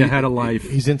on. sorry I had a life.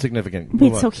 He's insignificant.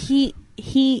 Wait. Move So on.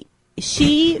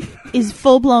 she is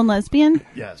full blown lesbian,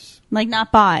 Yes. like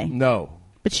not bi, No.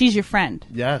 but she's your friend.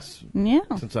 Yes. Yeah.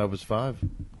 Since I was 5.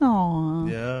 Aw.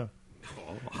 Yeah.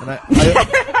 And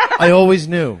I always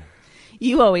knew.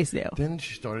 You always knew. Then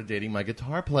she started dating my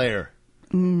guitar player.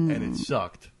 And it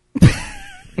sucked.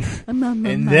 Mama,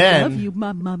 And I then- love you,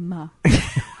 mama.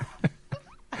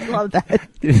 I love that.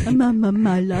 Mama,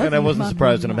 I love And I you, wasn't mama.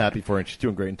 surprised, and I'm happy for her. And she's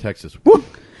doing great in Texas.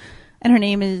 And her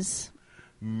name is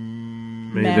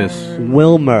Mavis.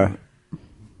 Wilmer.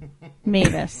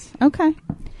 Mavis. Okay.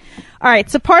 All right.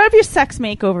 So part of your sex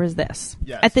makeover is this.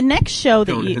 Yes. At the next show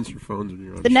that Don't you, answer phones when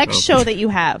you're on the next show that you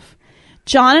have,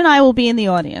 John and I will be in the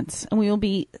audience, and we will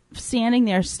be standing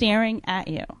there staring at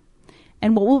you.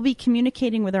 And what we'll be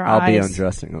communicating with our I'll be eyes,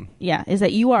 undressing them. yeah, is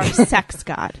that you are a sex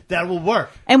god. That will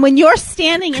work. And when you're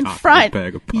standing in God, front,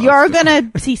 bag of pasta. you're gonna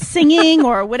see singing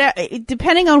or whatever,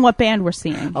 depending on what band we're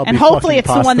seeing. I'll And be hopefully it's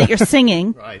fucking the one pasta. that you're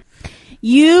singing. Right.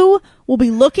 You will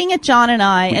be looking at John and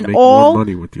I, We and make all more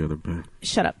money with the other band.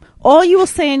 shut up. All you will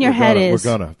say in your head is,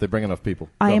 We're gonna. If they bring enough people.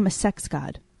 "I Go. am a sex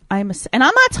god. And I'm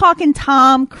not talking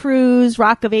Tom Cruise,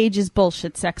 Rock of Ages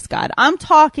bullshit sex god. I'm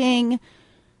talking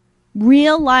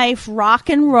real life rock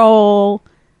and roll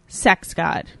sex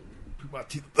god.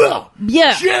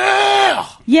 Yeah. Yeah!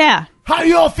 Yeah. How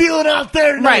y'all feeling out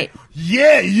there tonight? Right.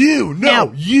 Yeah, you. No,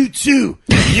 Now- you too.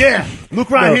 Yeah. Look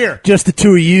right No, here. Just the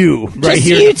two of you, right Just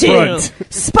here you in the front. two.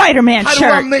 Spider-Man How do I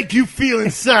shirt. make you feel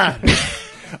inside?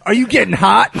 Are you getting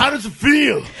hot? How does it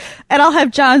feel? And I'll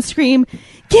have John scream,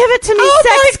 "Give it to me, Oh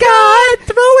sex god!"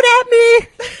 Throw it at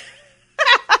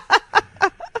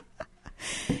me!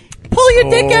 pull your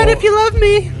dick out if you love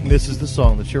me. This is the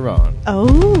song that you're on.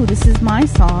 Oh, this is my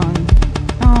song.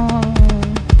 Oh.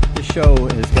 The show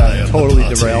has gotten totally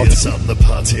derailed. Yes, I'm the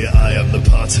party. I am the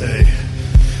party.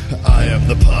 I am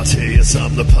the party. Yes,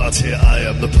 I'm the party. I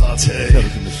am the party.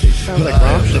 Sounds like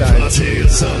I am the Rammstein. party.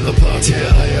 Yes, I'm the party. I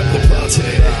am the party.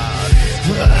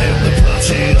 I am the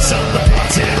party. Yes, I'm the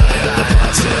party. I am the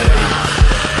party.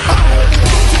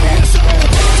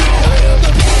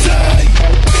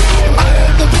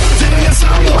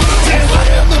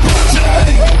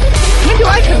 When do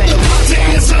I come in?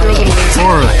 You're a little late.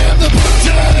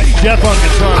 Jeff on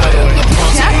guitar, by the way.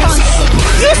 Jeff on.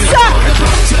 You suck.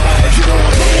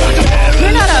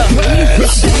 You're not a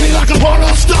musician. Like a porno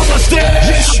stop a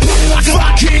stage. Like a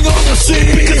king on the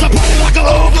scene. Because I party like an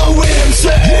overwhelmed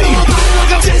say.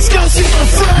 Like a disco super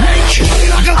freak.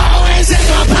 Like I'm always in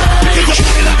my bag. Because I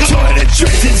party like a toilet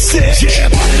drinking sick. Yeah,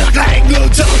 party like an Anglo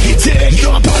donkey dick. You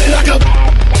know I party like a.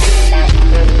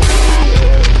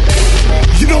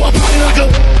 You know I party like a.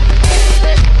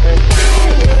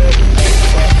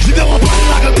 You know I party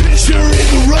like a picture in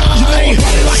the rhyme. You know I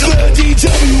party like a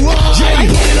DWI. Yeah, I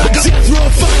party like a death row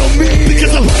final me.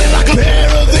 Because I party like a pair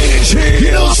of AG.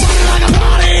 You know I party like a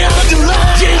party under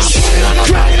line. Yeah, I party like a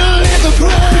cradle in the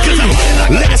ground. Because I party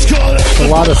like a let's go like A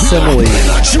lot of similes.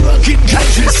 like drunken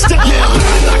country style. Yeah, I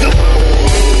party like a.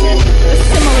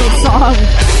 Simile song.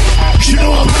 You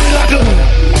know I party like a.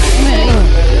 I'm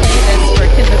gonna play this for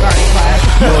kindergarten class.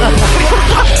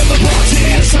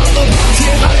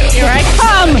 Here I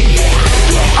come.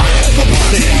 Come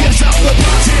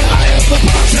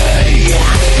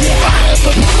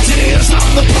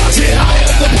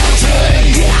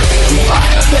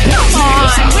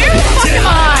on, where the fuck am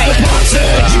I? Jesus!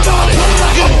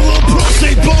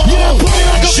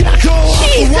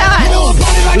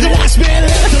 The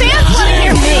fans want to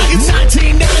hear me.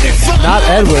 Not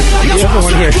Edwin. He doesn't want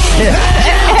to hear shit.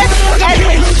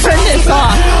 Edwin, turn this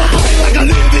off.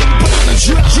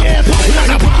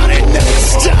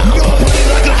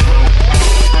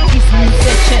 These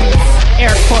musicians,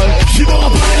 air quotes.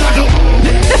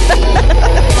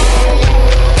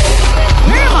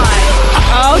 Where am I?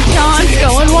 Oh, John's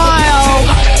going wild.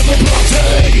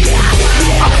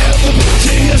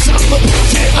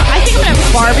 I think I'm gonna have a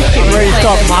barbecue. Ready to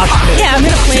start mosh pit. Yeah, I'm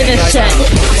gonna play this shit.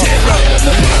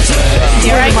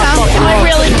 Here I come. Am I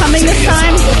really coming this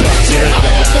time?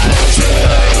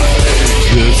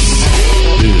 This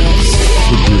is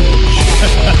the bridge.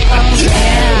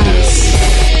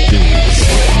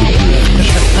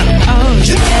 Oh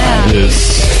yeah. This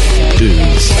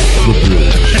is the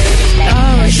bridge.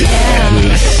 Oh yeah.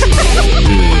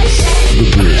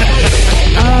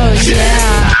 Oh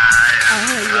yeah.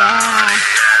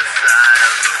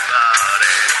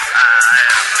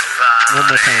 One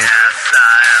more time.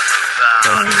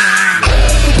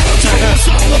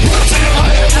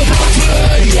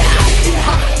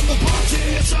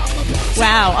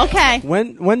 Wow. Okay.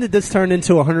 When did this turn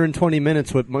into 120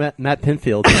 minutes with Matt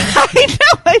Pinfield? I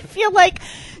know. I feel like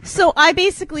so. I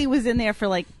basically was in there for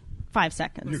like 5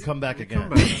 seconds. You come back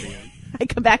again. I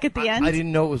come back at the end. I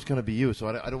didn't know it was going to be you, so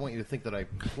I don't want you to think that I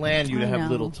planned you to I have know.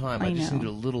 little time. I just know. needed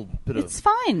a little bit of. It's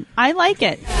fine. I like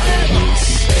it. The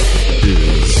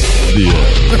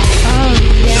Oh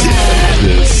yeah.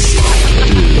 This is the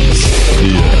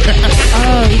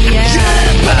Oh yeah.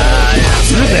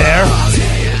 You're there.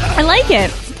 I like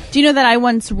it. Do you know that I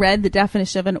once read the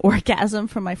definition of an orgasm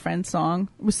from my friend's song?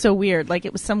 It was so weird. Like,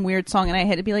 it was some weird song, and I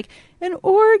had to be like, an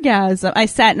orgasm. I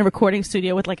sat in a recording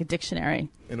studio with, like, a dictionary.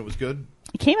 And it was good?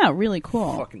 It came out really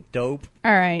cool. Fucking dope.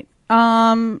 All right.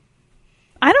 I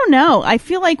don't know. I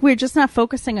feel like we're just not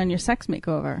focusing on your sex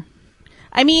makeover.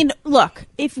 I mean, look,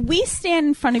 if we stand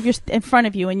in front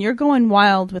of you and you're going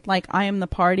wild with, like, I am the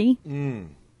party...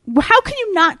 How can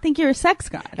you not think you're a sex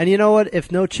god? And you know what?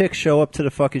 If no chicks show up to the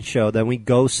fucking show, then we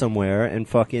go somewhere and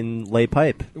fucking lay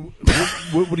pipe.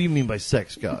 What do you mean by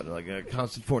sex god? Like a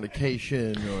constant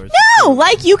fornication? Or No,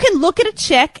 like you can look at a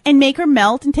chick and make her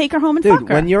melt and take her home and Dude, fuck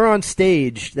her. when you're on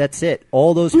stage, that's it.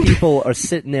 All those people are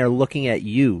sitting there looking at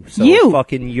you. So You.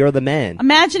 fucking, you're the man.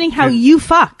 Imagining how you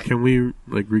fuck. Can we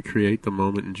like recreate the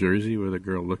moment in Jersey where the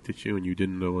girl looked at you and you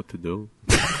didn't know what to do?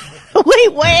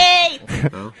 Wait.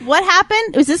 No? What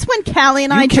happened? Was this when Callie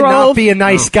and I You cannot drove? be a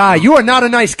nice guy. You are not a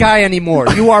nice guy anymore.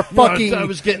 You are fucking I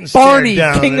was getting Barney,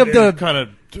 stared down king of and the it kind of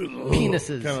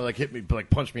penises. Kind of like hit me, like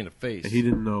punched me in the face. He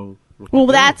didn't know. What Well,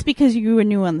 to do. that's because you were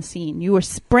new on the scene. You were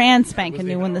brand spanking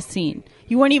new on the scene.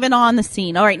 You weren't even on the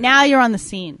scene. All right, now you're on the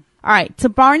scene. All right, so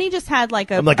Barney just had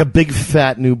like I'm like a big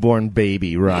fat newborn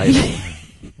baby, right?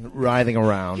 writhing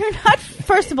around. You're not.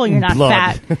 First of all, you're not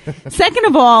Blood. fat. Second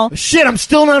of all, shit, I'm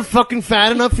still not fucking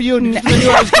fat enough for you. And you knew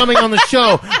I was coming on the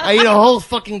show. I ate a whole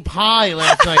fucking pie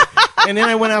last night, and then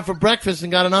I went out for breakfast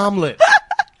and got an omelet.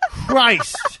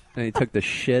 Christ. And he took the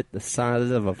shit the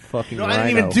size of a fucking No, rhino. I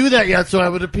didn't even do that yet, so I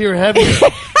would appear heavier.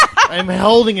 I'm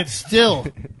holding it still.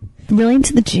 Really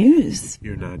into the Jews.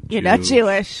 You're not you're not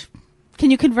Jewish. Can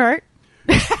you convert?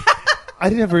 I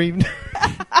never even...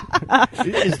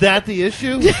 Is that the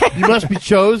issue? You must be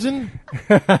chosen?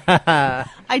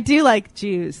 I do like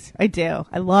Jews. I do.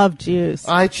 I love Jews.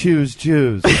 I choose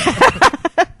Jews.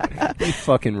 You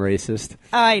fucking racist.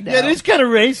 I know. Yeah, it is kind of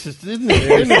racist, isn't it?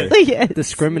 It really is.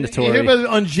 Discriminatory. You hear about it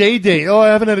on J-Date. Oh, I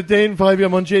haven't had a date in 5 years.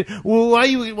 I'm on J-Date. Well, why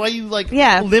are you like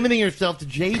limiting yourself to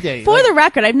J-Date? For like, the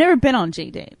record, I've never been on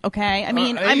J-Date, okay? I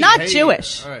mean, hey, I'm not hey,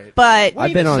 Jewish, all right. but...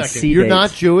 I've been on C You're dates.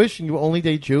 not Jewish and you only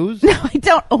date Jews? No, I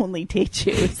don't only date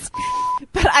Jews.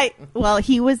 But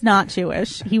he was not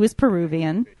Jewish. He was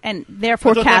Peruvian, and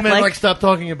therefore I thought Catholic. that meant, like, stop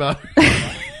talking about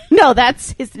it. No,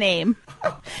 that's his name.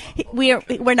 We're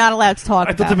not allowed to talk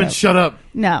I about thought that meant it. shut up.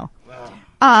 No.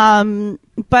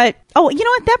 But you know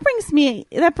what?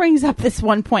 That brings up this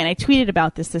one point. I tweeted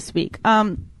about this week.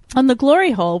 On the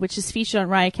Glory Hole, which is featured on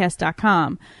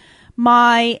riotcast.com,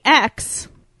 my ex.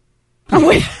 I'm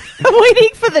waiting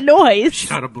for the noise.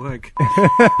 Shot a blank.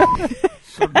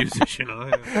 So musician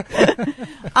I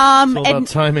am. It's all about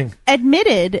timing.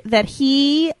 Admitted that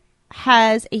he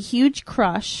has a huge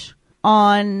crush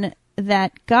on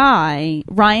that guy,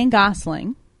 Ryan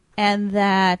Gosling, and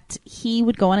that he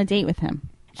would go on a date with him.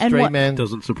 Straight man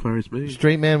doesn't surprise me.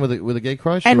 Straight man with a gay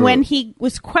crush. And or? when he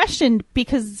was questioned,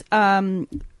 because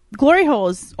Glory Hole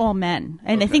is all men,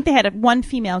 and I think they had one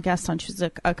female guest on. She was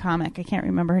a comic. I can't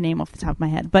remember her name off the top of my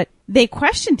head, but they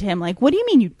questioned him like, "What do you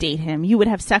mean you date him? You would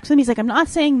have sex with him?" He's like, "I'm not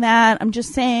saying that. I'm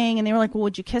just saying." And they were like, "Well,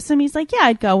 would you kiss him?" He's like, "Yeah,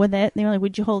 I'd go with it." And they were like,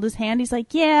 "Would you hold his hand?" He's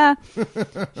like, "Yeah."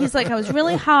 He's like, "I was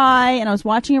really high, and I was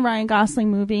watching a Ryan Gosling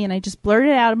movie, and I just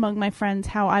blurted out among my friends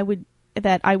how I would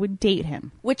date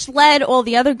him," which led all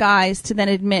the other guys to then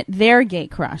admit their gay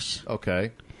crush.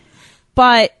 Okay.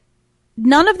 But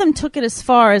none of them took it as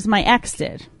far as my ex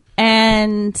did.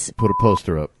 And put a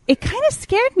poster up. It kind of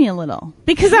scared me a little.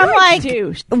 Because I'm like,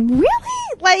 really?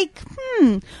 Like,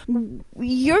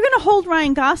 you're going to hold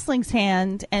Ryan Gosling's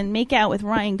hand and make out with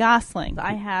Ryan Gosling.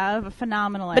 I have a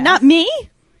phenomenal ass. But not me?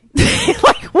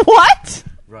 Like, what?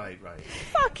 Right.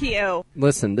 Fuck you.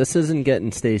 Listen, this isn't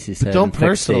getting Stacy's head. Don't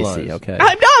Fix personalize. Stacey, okay? No,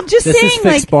 I'm just this saying, is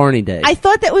Fix Barney Day. I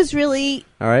thought that was really...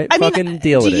 All right, I fucking mean,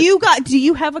 deal with it. Do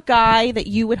you have a guy that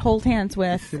you would hold hands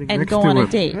with and next go to on a him.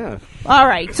 date? Yeah. All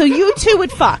right, so you two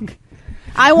would fuck.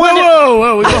 I want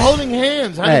Whoa! We were holding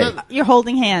hands. How Hey. did that... You're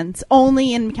holding hands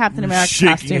only in Captain America Shaking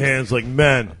costumes. hands like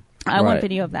men. I want Right.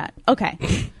 video of that. Okay,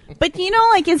 but you know,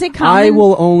 like, is it common? I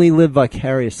will only live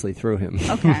vicariously through him.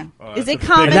 Okay, is it that's a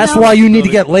common? And that's though? why you need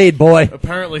to get laid, boy.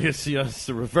 Apparently, it's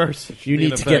the reverse. You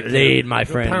need to get laid, my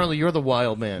friend. Apparently, you're the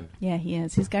wild man. Yeah, he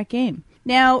is. He's got game.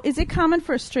 Now, is it common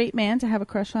for a straight man to have a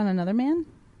crush on another man?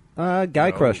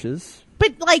 Guy crushes.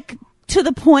 But like to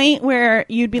the point where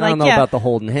you'd be I like, don't know yeah, about the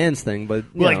holding hands thing, but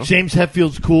you Like know. James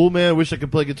Hetfield's cool, man. I wish I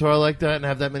could play guitar like that and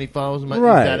have that many followers. Right,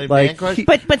 Is that a like man crush? he-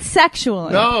 but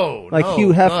sexually. No, like no,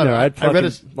 Hugh Hefner, God, I'd I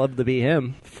read fucking love to be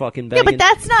him. Fucking Yeah, banging. but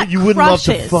that's not You wouldn't love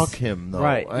crushes. to fuck him, though.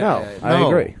 right. No, I no.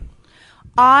 agree.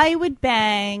 I would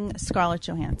bang Scarlett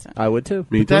Johansson. I would too.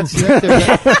 Me too.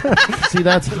 See,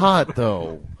 that's hot,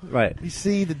 though. Right. You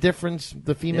see the difference.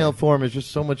 The female form is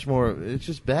just so much more. It's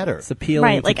just better. It's appealing.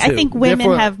 Right, like to I two. think women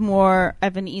Therefore- have more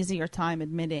of an easier time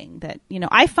admitting that, you know,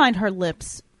 I find her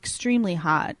lips extremely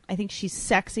hot. I think she's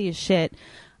sexy as shit.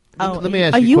 Oh, Let me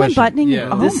ask are you a you question. unbuttoning Yeah,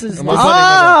 your this is- I'm this- unbuttoning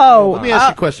my- Oh! Let me ask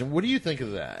you a question. What do you think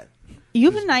of that? You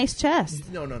have a nice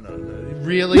chest. No.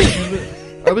 Really?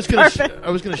 I was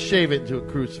gonna shave it into a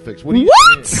crucifix. What do you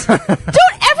What? Don't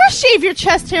ever shave your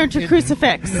chest hair into a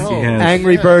crucifix. No. Yes.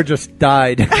 Angry Bird just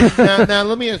died. now,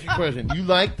 let me ask you a question. You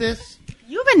like this?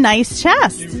 You have a nice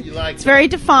chest. You like It's very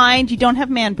defined. You don't have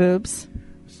man boobs.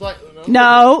 Slight-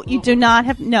 No, you do not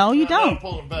have. No, you No, don't.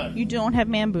 pull them back. You don't have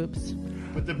man boobs.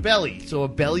 But the belly. So a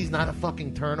belly's not a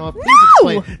fucking turn off.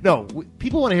 No! No,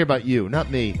 people want to hear about you, not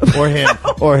me or him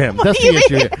or him. That's do you the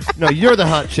issue mean? here. No, you're the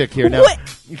hot chick here. Now, What?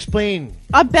 Explain.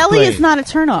 A belly Explain. is not a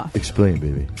turnoff. Explain,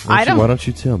 baby. I don't- Why don't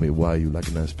you tell me why you like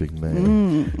a nice big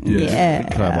man? Yeah.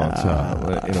 Climb on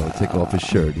top. Take off his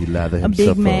shirt. He lather A himself big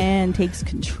up. man takes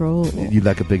control. You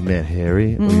like a big man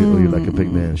hairy, or you like a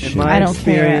big man shaved? my I don't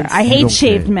care. experience- I You hate don't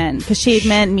shaved care. men because shaved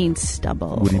men means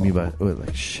stubble. What do you mean by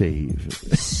like shave?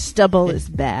 Stubble is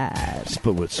bad.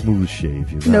 But what smooth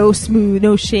shave? You No like? smooth,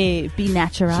 no shave. Be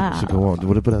natural. So go on.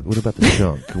 What about the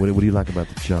junk? What do you like about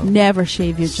the junk? Never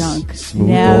shave your junk. Smooth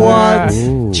Never. What?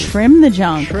 Ooh. Trim the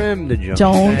junk. Trim the junk.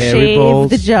 Don't Hairy shave balls.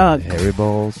 the junk. Hairy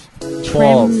balls.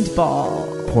 Trimmed ball.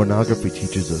 Pornography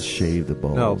teaches us shave the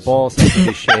balls. No, balls have to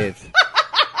be shaved.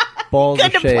 Balls are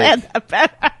Couldn't have planned shaved. that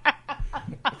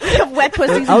better. Wet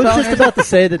pussies I and was just boners. about to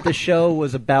say that the show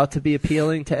was about to be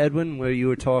appealing to Edwin, where you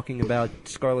were talking about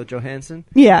Scarlett Johansson,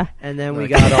 Yeah. and then we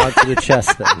got on to the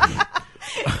chest thing.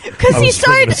 Because he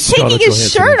started taking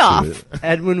his shirt off.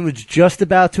 Edwin was just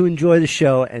about to enjoy the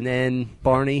show, and then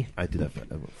Barney. I did that.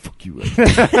 Fuck you.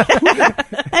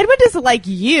 Edwin doesn't like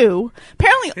you.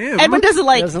 Apparently, Damn, Edwin doesn't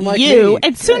like doesn't like you. me.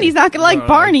 And soon he's not going to like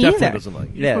Barney definitely either. doesn't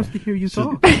like you. Yeah, Supposed to hear you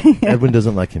talk. Edwin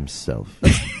doesn't like himself.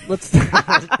 let's.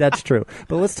 That's true.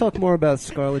 But let's talk more about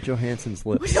Scarlett Johansson's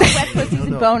lips. Wet pussies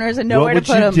and boners and nowhere What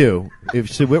to would put you them. do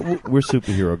if so we're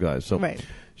superhero guys? So Right.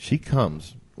 she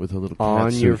comes with her little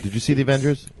On cat your suit. Did you see the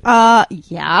Avengers? Yeah.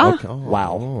 Okay. Oh,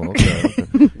 Wow. Oh, okay.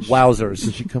 So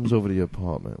Wowzers. she comes over to your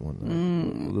apartment one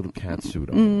night, with a little cat suit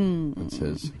on, and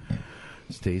says,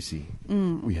 "Stacy,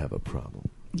 we have a problem."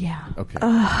 Yeah. Okay.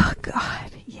 Oh,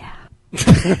 God.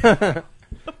 Yeah.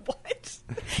 What?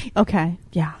 Okay.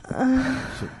 Yeah.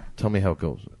 So tell me how it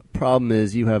goes. Problem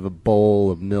is, you have a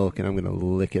bowl of milk, and I'm going to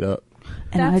lick it up.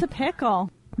 And That's I'd, a pickle.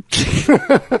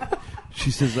 She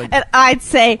says, like, and I'd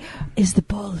say, is the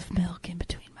bowl of milk in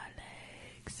between my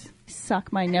legs?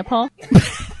 Suck my nipple.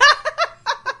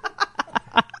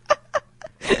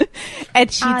 And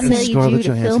she'd I say, need you Scarlett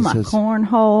to fill Johansson my says-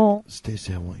 cornhole.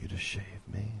 "Stacy, I want you to shave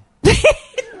me.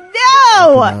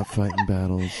 No! I'm not fighting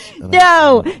battles." and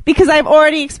No, because I've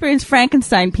already experienced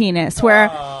Frankenstein penis, where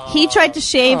he tried to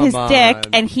shave his come dick on.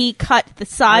 and he cut the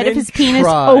side of didn't his penis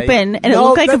try. open, and it No,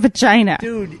 looked like a that- vagina.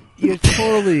 Dude, you're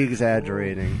totally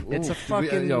exaggerating. It's a Ooh,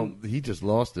 fucking. he just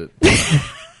lost it.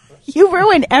 You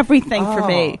ruined everything for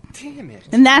me, Damn it.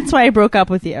 and that's why I broke up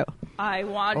with you. I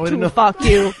want I didn't know- to fuck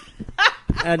you.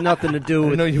 Had nothing to do I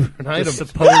with know you were an the item.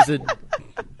 supposed.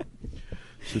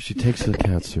 So she takes the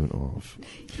cat suit off,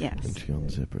 Yes, and she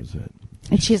unzippers it.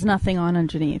 and she has nothing on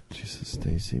underneath. She says,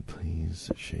 "Stacy, please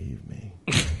shave me."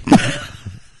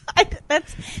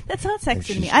 That's not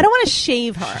sexy to me. she's I don't want to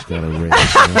shave She's her. got a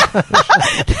razor.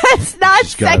 That's not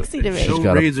She's got sexy to me. she's No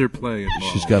got a- razor play involved.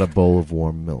 She's got a bowl of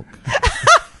warm milk,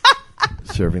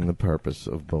 serving the purpose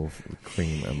of both the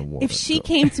cream and the water. If she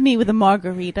came to me with a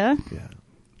margarita, yeah,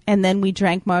 and then we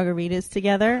drank margaritas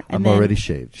together, and I'm then already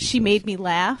shaved. she says. made me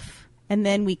laugh, and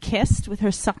then we kissed with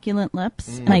her succulent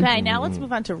lips. And Okay, now let's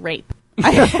move on to rape.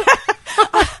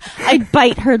 I'd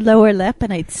bite her lower lip,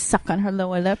 and I'd suck on her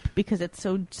lower lip because it's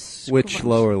so. Which scrunched.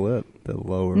 lower lip? The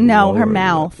lower. No, lower her lip.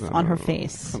 mouth Oh, on her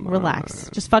face. come Relax.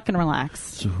 on. Just fucking relax.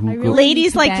 So who I go- really Ladies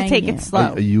need to like to bang take you. it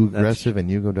slow. Are you aggressive and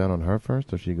you go down on her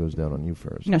first, or she goes down on you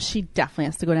first? No, she definitely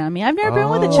has to go down on me. I've never been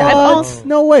with a What? chick. I've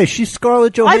No way. She's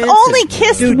Scarlett Johansson. only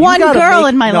kissed Dude, you one gotta girl make-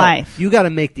 in my no, life. You got to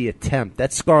make the attempt.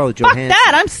 That's Scarlett Fuck Johansson.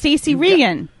 that! I'm Stacey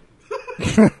Regan.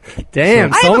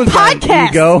 Damn, I have a someone's got an podcast.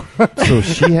 ego. So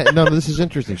she no. This is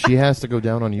interesting. She has to go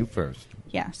down on you first.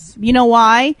 Yes. You know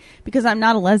why? Because I'm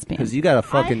not a lesbian. Because you got a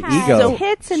fucking I have ego. So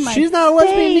hits in my She's not a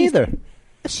lesbian face. either.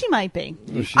 She might be.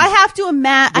 she's- I have to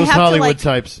imagine. I Those have Hollywood to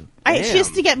like. types. She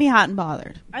has to get me hot and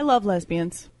bothered. I love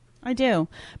lesbians. I do,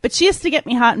 but she has to get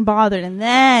me hot and bothered, and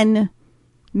then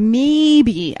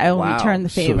maybe I will Wow. return the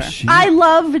So favor. she- I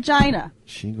love vagina.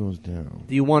 She goes down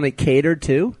Do you want it catered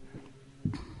too?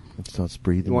 and starts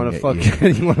breathing. You want to at fuck?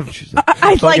 You want to? She's like,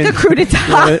 I'd like a coup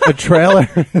d'etat. a trailer?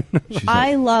 she's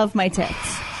I love my tits.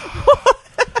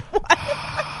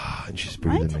 and she's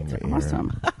breathing in your ear.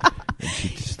 Awesome. And she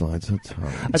just slides her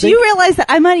tongue. Do you realize that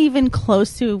I'm not even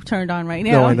close to turned on right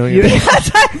now? No, I know you're.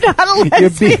 Because I'm not a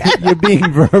lesbian. you're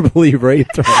being verbally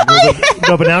raped right now.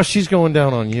 No, but now she's going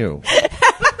down on you,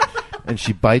 and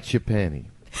she bites your panty.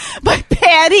 My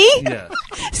patty? Yeah.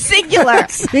 Singular.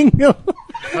 Single.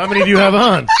 How many do you have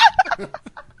on?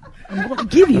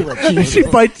 Give you a She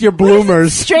bites your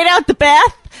bloomers. Straight out the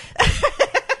bath?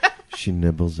 She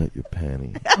nibbles at your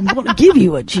panty, I'm going to give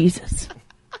you a Jesus.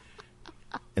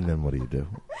 and then what do?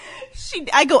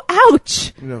 I go,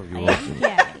 ouch. No, you're watching.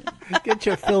 Get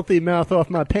your filthy mouth off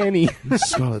my panty.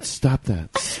 Scarlett, stop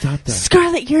that! Stop that!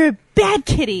 Scarlett, you're a bad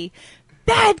kitty.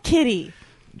 Bad kitty.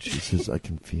 She says, "I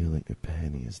can feel it. Your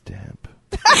panty is damp."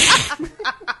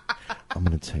 I'm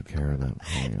going to take care of that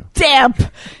for you. Damp.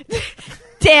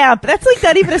 That's like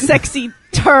not even a sexy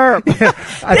term.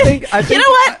 I think you know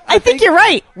what? I think you're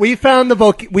right. We found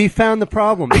the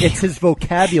problem. It's his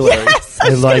vocabulary. Yes.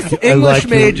 English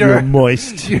major. Your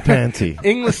moist panty.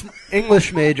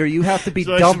 English major, you have to be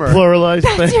So dumber. I should pluralize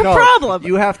That's panty. your problem.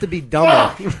 You have to be dumber.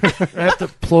 I have to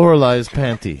pluralize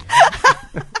panty.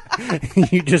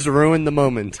 You just ruined the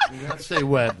moment. Not say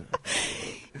wet.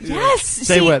 Yes.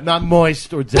 Say wet, not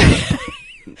moist or damp.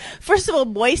 First of all,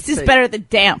 moist is better than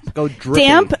damp. Go dripping.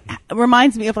 Damp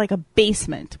reminds me of like a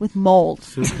basement with mold.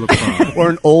 Or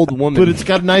an old woman. But it's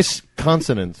got nice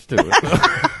consonants to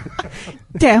it.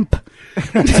 Damp.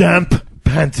 Damp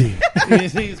panty.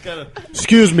 He's got a...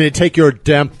 Excuse me, take your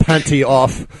damp panty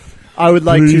off. I would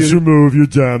like to remove your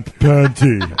damp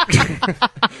panty.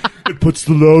 It puts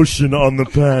the lotion on the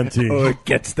panty. Oh, it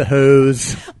gets the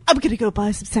hose. I'm going to go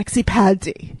buy some sexy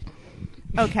panty.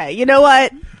 Okay, you know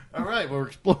what? All right, we're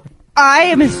exploring. I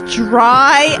am as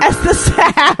dry as the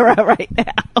Sahara right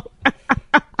now.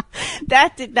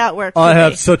 That did not work for I me.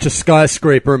 have such a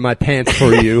skyscraper in my pants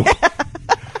for you.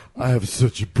 I have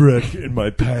such a brick in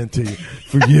my panty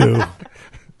for you.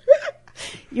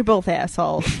 You're both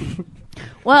assholes.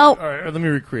 Well, All right, let me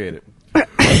recreate it.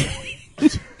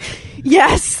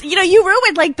 yes. You know, you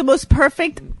ruined like the most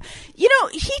perfect. You know,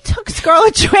 he took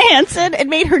Scarlett Johansson and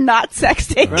made her not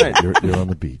sexy. Right. You're on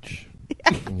the beach.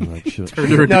 And you're like, Turn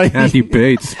her into Kathy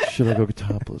Bates. should I go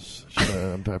topless?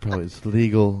 Probably it's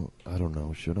legal. I don't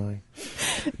know. Should I?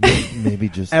 Maybe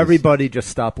just Everybody just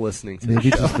stop listening to Maybe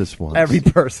the show. just this once. Every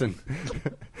person.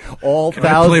 All Can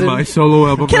I play my thousand. solo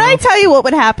album Can now? I tell you what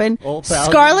would happen? All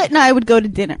thousand. Scarlett and I would go to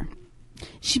dinner.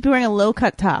 She'd be wearing a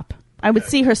low-cut top. I would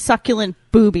see her succulent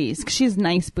boobies, 'cause she has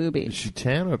nice boobies. Is she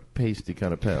tan or pasty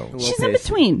kind of pale? She's in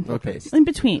between. Okay. In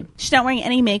between. She's not wearing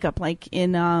any makeup, like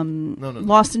in no.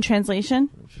 Lost in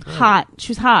Translation. Hot. She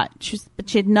was hot. But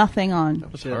she had nothing on.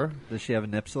 That was her. Does she have a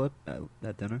nip slip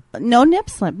at dinner? No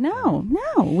nip slip. No.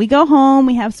 We go home.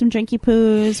 We have some drinky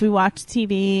poos. We watch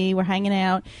TV. We're hanging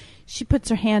out. She puts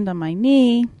her hand on my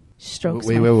knee. She strokes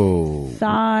my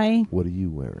thigh. What are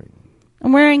you wearing?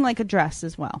 I'm wearing like a dress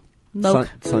as well.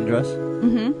 Sundress?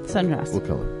 Mm-hmm. Sundress. What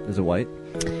color? Is it white?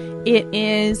 It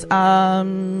is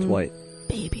It's white.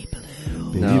 baby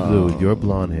blue. Baby blue. Your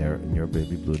blonde hair and your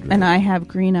baby blue dress. And I have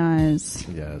green eyes.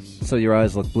 Yes. So your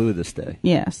eyes look blue this day.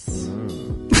 Yes.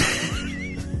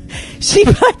 She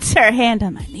puts her hand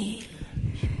on my knee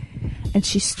and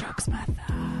she strokes my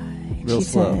thigh. Real She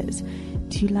slow. says,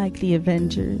 "Do you like the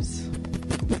Avengers?"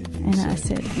 And I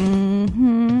said,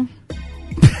 "Mm-hmm."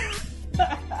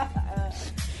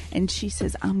 And she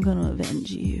says, "I'm gonna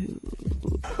avenge you."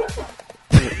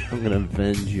 I'm gonna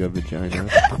avenge your vagina.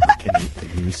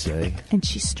 Can you say? And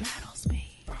she straddles me.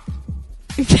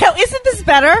 Isn't this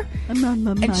better?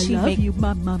 And she love you,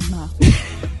 mama.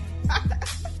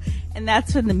 And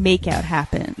that's when the makeout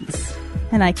happens.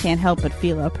 And I can't help but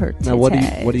feel up her titties. Now, what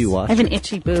do you watch? I have an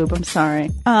itchy boob. I'm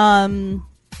sorry.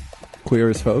 Queer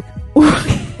as folk?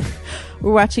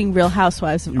 We're watching Real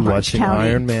Housewives of You're Orange watching County.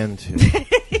 Iron Man 2.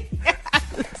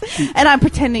 And I'm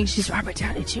pretending she's Robert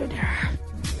Downey Jr.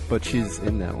 But she's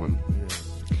in that one.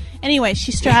 Anyway,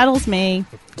 she straddles me.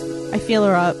 I feel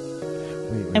her up.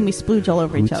 And we splooge all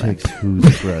over Who each other. takes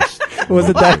whose breast? Was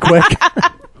it that quick?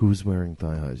 Who's wearing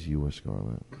thigh highs? You or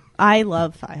Scarlett? I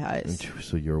love thigh highs.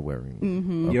 So you're wearing.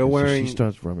 Mhm. Okay, You're so wearing- she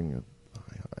starts rubbing your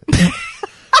thigh highs.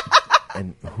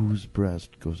 And whose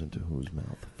breast goes into whose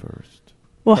mouth first?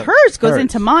 Well, hers goes hers.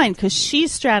 into mine because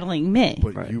she's straddling me.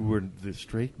 But you were the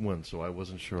straight one, so I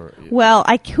wasn't sure. Well,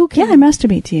 who can Yeah, I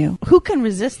masturbate to you. who can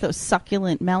resist those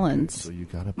succulent melons? So you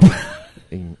gotta put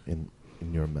in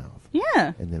your mouth.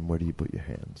 Yeah, And then where do you put your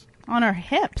hands? on her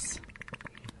hips.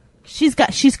 She's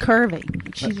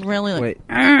curvy. She's really like. Wait.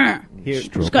 "Argh." Here, She's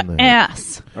got Stroking the-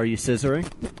 ass. are you scissoring?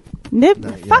 Nip,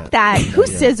 Not fuck yet. that. Who Not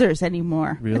yet. scissors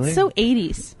anymore? Really? It's so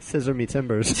 80s. Scissor me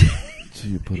timbers. So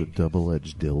you put a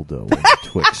double-edged dildo in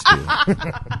Twix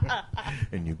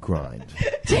and you grind.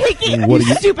 Take it, What you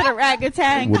do you- stupid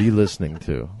orangutan. What are you listening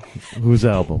to? Whose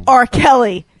album? R.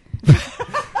 Kelly.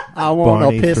 I won't.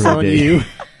 Barney I'll piss 3D. on you.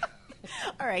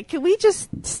 All right, can we just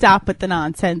stop with the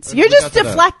nonsense? We You're just got to that.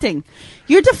 deflecting.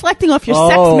 You're deflecting off your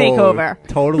sex makeover.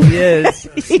 Totally is.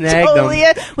 He Snagged totally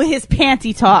him. is with his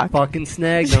panty talk. Fucking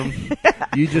snagged him.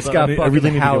 You just Hold got on, I fucking really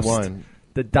need to get housed. wine.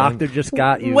 The doctor just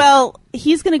got you. Well,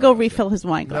 he's going to go refill his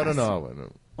wine glass. No.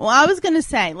 Well, I was going to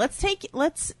say,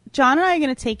 John and I are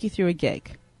going to take you through a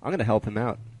gig. I'm going to help him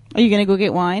out. Are you going to go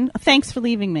get wine? Thanks for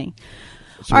leaving me.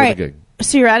 So All what right. a gig.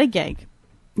 So you're at a gig.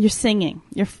 You're singing.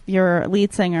 You're a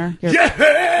lead singer. You're,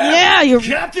 Yeah, you're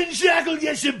Captain Shackle,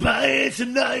 yes, you buy it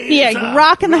tonight. you're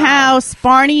rocking the house.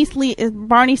 Barney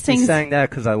He sings. sang that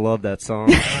because I love that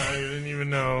song. I didn't even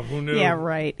know. Who knew? Yeah,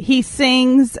 right. He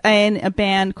sings in a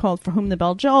band called For Whom the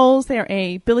Bell Tolls. They're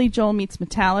a Billy Joel meets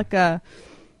Metallica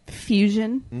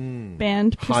fusion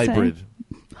band. Per Hybrid.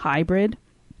 Se. Hybrid.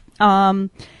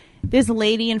 There's a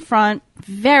lady in front,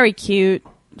 very cute,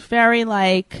 very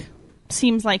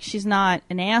seems like she's not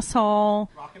an asshole.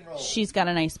 Rock and roll. She's got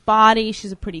a nice body.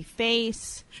 She's a pretty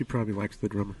face. She probably likes the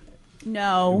drummer.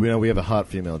 No. We have a hot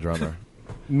female drummer.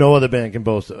 No other band can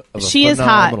boast of a She is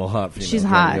phenomenal hot female She's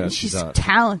drummer. hot. Yeah, she's hot.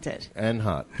 talented. And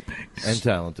hot. And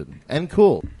talented. And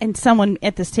cool. And someone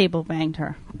at this table banged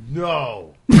her.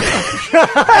 No.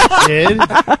 Did?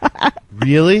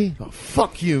 Really? Oh,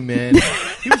 fuck you, man.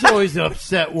 He was always the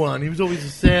upset one. He was always the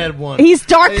sad one. He's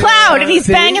Dark Cloud, and he's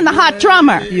banging the hot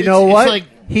drummer. You know It's what? like-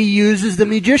 He uses the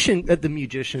musician. The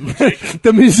musician.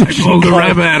 The musician. Pulled the card.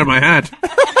 rabbit out of my hat.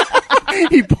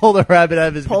 He pulled a rabbit out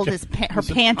of his. Pulled vagina. her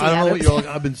panty I don't out know of what his you're like.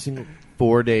 I've been single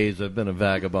 4 days. I've been a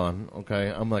vagabond. Okay,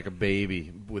 I'm like a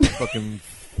baby with fucking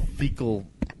fecal,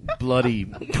 bloody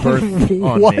birth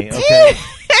on What? me. Okay,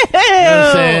 you know what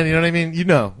I'm saying? You know what I mean? You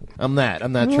know, I'm that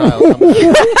child.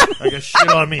 I got shit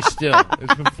on me still.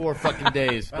 It's been 4 fucking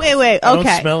days. Wait, I don't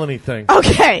okay. smell anything.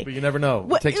 Okay. But you never know.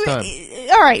 It takes time.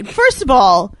 All right, first of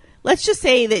all, let's just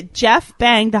say that Jeff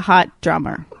banged the hot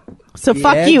drummer. So Yeah,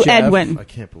 fuck you, Jeff. Edwin. I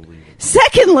can't believe it.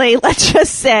 Secondly, let's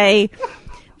just say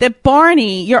that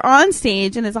Barney, you're on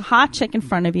stage and there's a hot chick in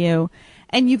front of you,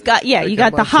 and you've got you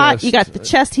got got my the hot, chest. you got the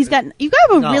chest. You got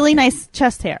a No. really nice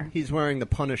chest hair. He's wearing the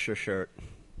Punisher shirt.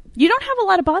 You don't have a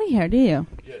lot of body hair, do you?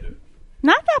 Yeah, dude.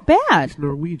 Not that bad.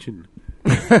 Norwegian.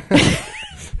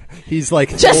 He's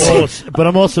like But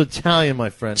I'm also Italian, my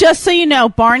friend. Just so you know,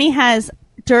 Barney has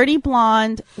dirty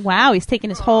blonde. Wow, he's taking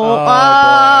his whole. Oh,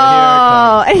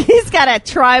 Oh, boy, here it and he's got a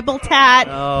tribal tat.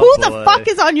 Oh, Who the boy. fuck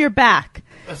is on your back?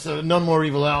 That's a None More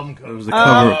Evil album It cover. was the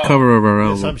cover of our Yes,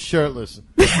 album. I'm shirtless.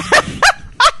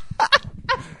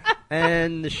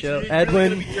 and the show.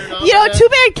 Edwin. You know, too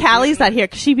bad Callie's not here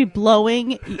because she'd be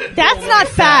blowing. That's not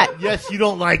fat. Yes, you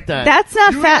don't like that. That's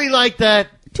not you fat. really like that?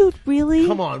 Dude, really?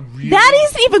 Come on, really? That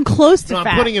isn't even close to No, I'm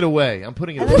fat. putting it away. I'm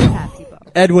putting it away.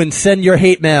 Edwin, send your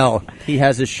hate mail. He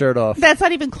has his shirt off. That's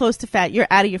not even close to fat. You're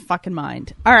out of your fucking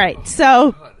mind. All right,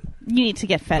 so you need to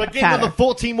get If I fat, gain another fatter.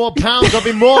 14 more pounds, I'll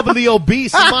be morbidly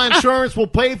obese, and my insurance will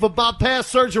pay for bypass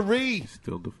surgery.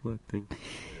 Still deflecting.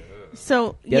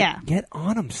 So Get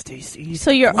on him, Stacy. So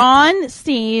you're on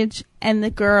stage, and the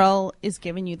girl is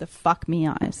giving you the fuck me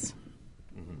eyes.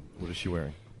 What is she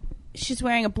wearing? She's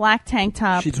wearing a black tank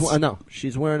top. She's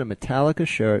wearing a Metallica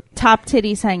shirt Top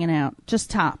titties hanging out. Just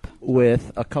top.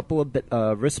 with a couple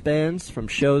of wristbands from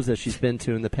shows that she's been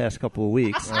to in the past couple of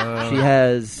weeks. She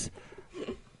has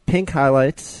pink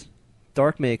highlights,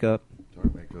 dark makeup,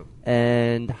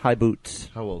 and high boots.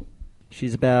 How old?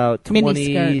 She's about Mini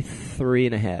skirt. 23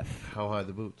 and a half. How high are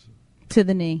the boots? To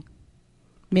the knee.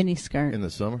 Mini skirt. In the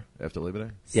summer? After Labor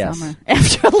Day? Yes. Summer.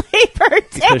 After Labor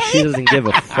Day. Because she doesn't give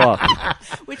a fuck.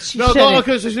 Which she No, shouldn't.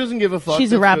 because she doesn't give a fuck.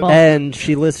 She's a That's rebel. good. And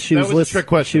she was That was a trick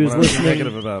question. She was when I was listening.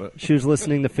 negative about it. She was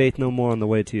listening to Faith No More on the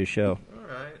way to your show. All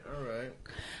right.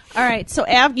 All right, so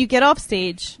you get off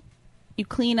stage, you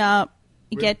clean up,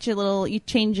 you get your you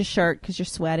change your shirt because you're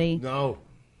sweaty. No.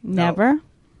 Never?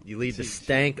 You leave the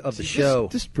stank of the show.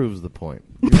 This proves the point.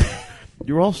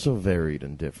 You're all so varied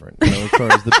and different, you know, as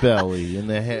far as the belly and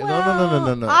the head.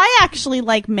 No. I actually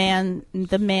like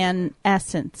the man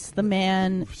essence, the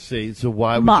man. See, so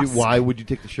why Musk. would you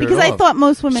take the shirt Because off? I thought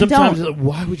most women Sometimes don't. it's like,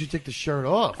 why would you take the shirt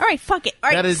off? All right, fuck it. All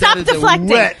right, That is- stop that is a deflecting.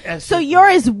 wet essence. So you're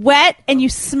as wet and you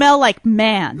smell like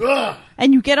man. Ugh.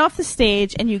 And you get off the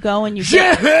stage and you go and you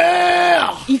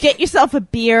Yeah! you get yourself a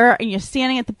beer and you're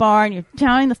standing at the bar and you're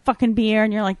downing the fucking beer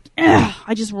and you're like, ugh,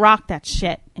 I just rocked that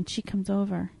shit. And she comes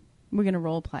over. We're going to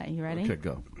role play. You ready? Okay,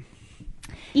 go.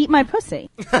 Eat my pussy.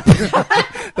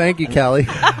 Thank you, Callie.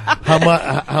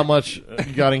 How much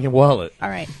you got in your wallet? All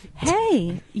right.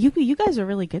 Hey, you guys are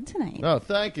really good tonight. Oh,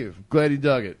 thank you. Glad you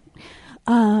dug it.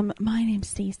 My name's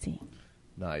Stacy.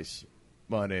 Nice.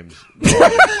 My name's...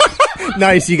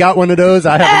 Nice. You got one of those.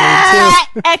 I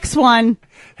have a name too. X1.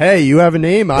 Hey, you have a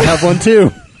name. I have one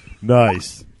too.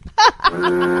 Nice.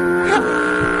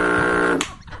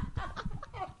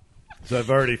 So I've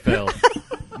already failed.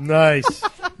 Nice.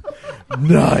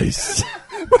 Nice.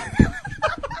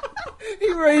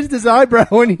 He raised his eyebrow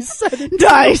when he said it.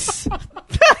 Nice.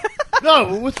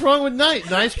 No, what's wrong with nice?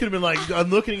 Nice could have been like, I'm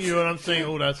looking at you and I'm saying,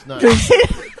 oh, that's nice.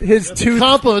 His tooth.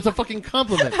 Compliment. It's a fucking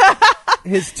compliment.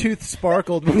 His tooth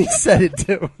sparkled when he said it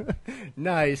too.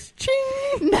 Nice.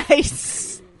 Ching.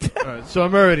 Nice. All right, so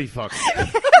I'm already fucked.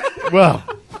 Well,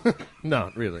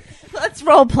 not really. Let's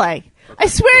role play. I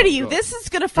swear to you, go. this is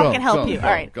going to fucking help you. Go,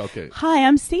 All right. Okay. Hi,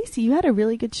 I'm Stacy. You had a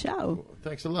really good show.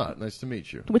 Thanks a lot. Nice to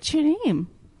meet you. What's your name?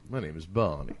 My name is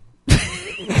Barney.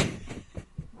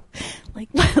 Like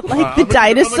the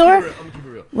dinosaur? I'm gonna keep it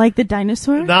real. Like the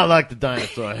dinosaur? Not like the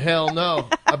dinosaur. Hell no.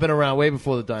 I've been around way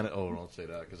before the dinosaur. Oh, don't say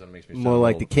that because that makes me sound More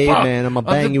like old. the caveman. I'm gonna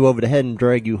bang the- you over the head and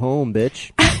drag you home,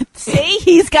 bitch. See,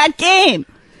 he's got game.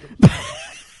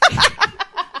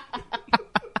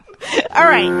 All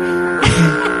right.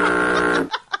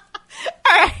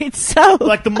 All right, so.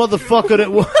 Like the motherfucker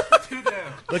that was.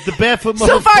 Like the barefoot motherfucker.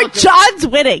 So far, John's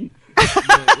winning.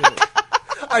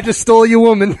 I just stole your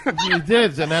woman. You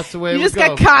did, and that's the way You it just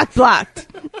would got go. cock blocked.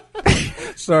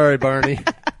 Sorry, Barney.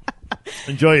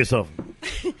 Enjoy yourself.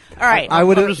 All right.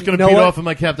 I'm just going to beat off in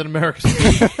my Captain America.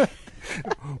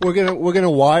 We're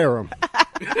gonna wire him.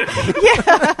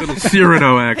 Yeah. Little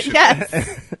Cyrano action.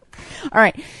 Yes. All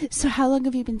right. So how long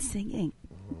have you been singing?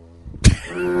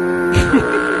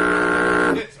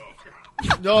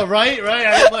 No, right.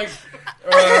 I'm like,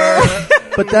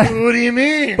 But that, what do you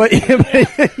mean? but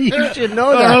you should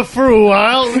know that. For a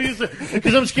while,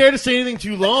 because I'm scared to say anything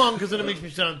too long, because then it makes me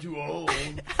sound too old.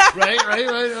 Right.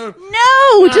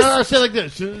 No, just I'll say it like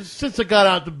this: since I got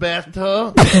out the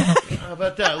bathtub. How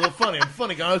about that? A little funny. I'm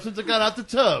funny, guys. Since I got out the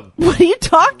tub, what are you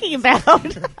talking about?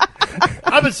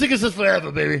 I've been singing since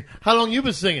forever, baby. How long you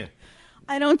been singing?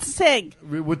 I don't sing.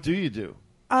 What do you do?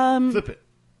 Flip it.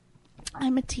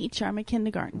 I'm a teacher. I'm a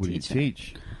kindergarten What do you teacher.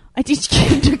 teach? I teach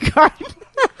kindergarten.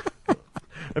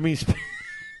 I mean,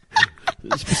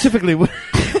 specifically, what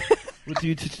do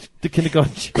you teach the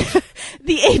kindergarten children?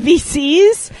 The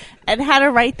ABCs and how to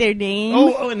write their name.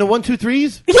 Oh, and the 1, 2,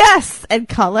 3s? Yes, and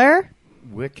color.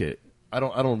 Wicked. I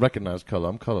don't recognize color.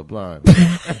 I'm colorblind. Do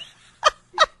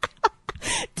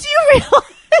you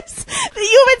realize that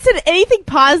you haven't said anything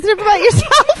positive about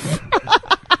yourself?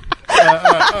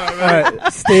 All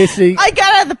right, Stacy. I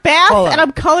got out of the bath Hold on. and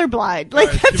I'm colorblind.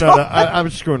 Like that's No, all. I'm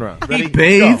screwing around. Ready? He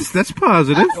bathes. That's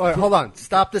positive. All right, hold on.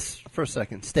 Stop this for a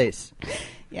second. Stace,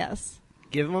 Yes.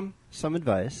 give him some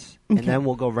advice, and then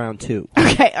we'll go round 2.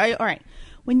 Okay. All right.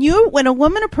 When a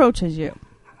woman approaches you,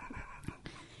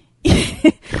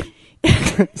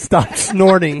 Stop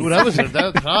snorting. Ooh, that was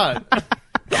hot.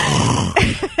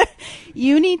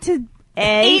 you need to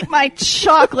eat my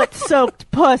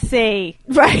chocolate-soaked pussy.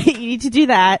 Right. You need to do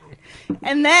that,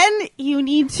 and then you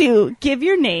need to give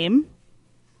your name,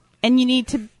 and you need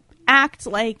to act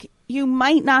like you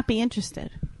might not be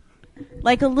interested,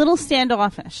 like a little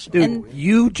standoffish. Dude, And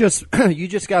you just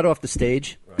got off the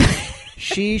stage.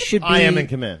 She should be. I am in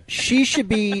command. She should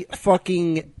be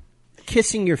fucking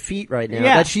kissing your feet right now.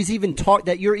 Yeah. That she's even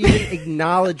that you're even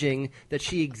acknowledging that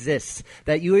she exists.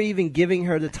 That you are even giving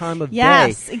her the time of day.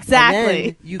 Yes, exactly. And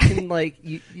then you can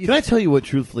you Can I tell you what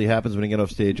truthfully happens when you get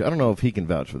off stage? I don't know if he can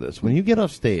vouch for this. When you get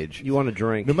off stage, you want to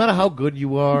drink. no matter how good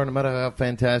you are, no matter how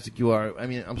fantastic you are. I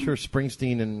mean, I'm sure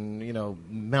Springsteen and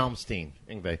Malmsteen,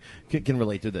 Ingve, can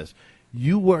relate to this.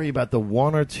 You worry about the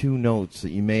 1 or 2 notes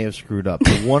that you may have screwed up.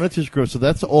 The 1 or 2 screws. So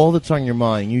that's all that's on your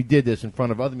mind. You did this in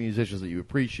front of other musicians that you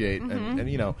appreciate, and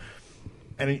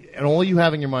all you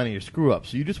have in your mind are your screw ups.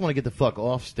 So you just want to get the fuck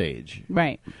off stage.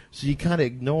 right. So you kind of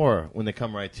ignore when they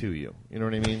come right to you. You know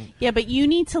what I mean? Yeah, but you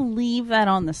need to leave that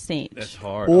on the stage. That's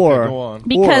hard. Or- Okay, go on.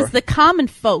 Because Or- the common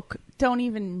folk don't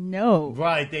even know.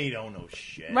 Right, they don't know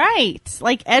shit. Right.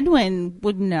 Like Edwin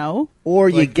would know. Or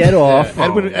you get off.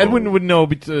 Edwin would know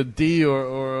D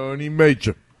or any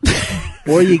major.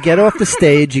 Or you get off the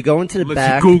stage. You go into the Let's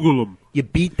back. Google him. You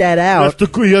beat that out,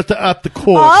 You have to act the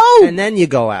course. Oh, and then you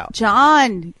go out.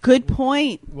 John, good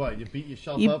point. What, you beat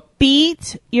yourself You up?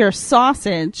 beat your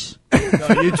sausage.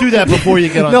 No, you do that before you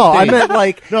get on No, stage. I meant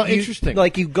like No, you- interesting.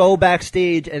 Like you go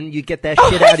backstage and you get that Oh,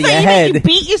 shit out of your I thought you meant head. You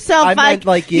beat yourself. I meant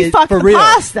like you fucked for the real.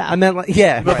 pasta. I meant like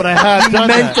No, but I have done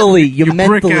mentally. You Brick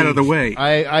mentally out of the way.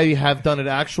 I have done it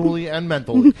actually and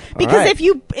mentally. because All right.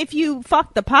 if you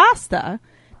fuck the pasta,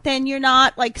 then you're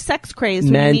not like sex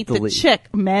crazed when you meet the Mentally. chick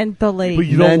mentally. But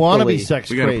you don't want to be Mentally.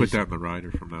 sex We got to crazed. put that in the rider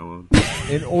from now on.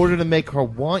 In order to make her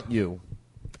want you,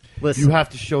 Listen, you have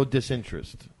to show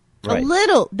disinterest. right. A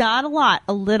little, not a lot,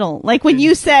 a little. Like when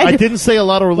you said, I didn't say a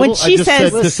lot or a when little. she I just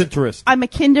says, said disinterest. I'm a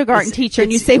kindergarten teacher,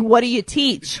 and you say, what do you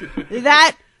teach?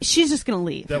 That, she's just going to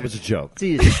leave. That was a joke.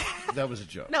 Jesus. That was a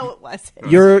joke. No, it wasn't.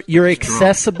 You're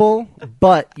accessible,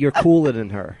 but you're cooler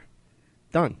than her.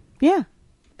 Done. Yeah.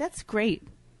 That's great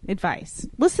advice.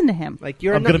 Listen to him. Like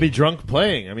you're. I'm going to be drunk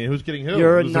playing. I mean, who's getting who?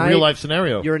 You're It was a real life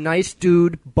scenario. You're a nice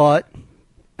dude, but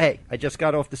Hey, I just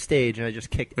got off the stage and I just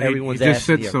kicked But everyone's he just ass.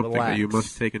 said in the air. something that you Relax.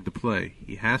 must take into play.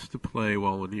 He has to play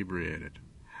while inebriated.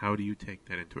 How do you take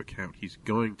that into account? He's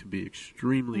going to be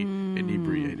extremely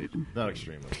inebriated. Not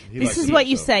extremely. This is what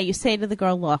you say. You say to the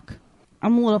girl, look,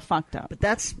 I'm a little fucked up. But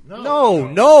that's...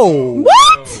 No.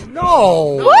 What?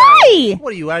 No. Why?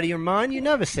 What, are you out of your mind? You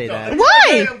never say that.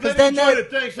 Why? I'm glad then you enjoyed that-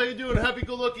 it. Thanks. How you doing?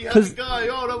 Happy-go-lucky, happy guy.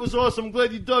 Oh, that was awesome. I'm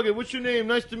glad you dug it. What's your name?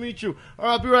 Nice to meet you. All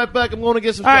right, I'll be right back. I'm going to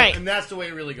get some All stuff. right. And that's the way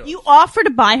it really goes. You offer to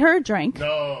buy her a drink.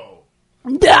 No.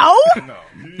 No?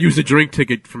 Use a drink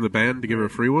ticket from the band to give her a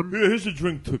free one? Yeah, here's a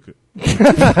drink ticket. You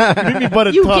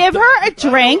give her a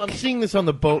drink. I'm seeing this on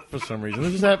the boat for some reason.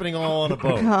 This is happening all on a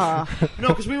boat. Oh. No,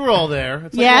 because we were all there.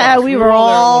 It's like Yeah, us. we were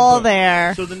all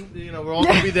there. there. So then, we're all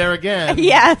going to be there again.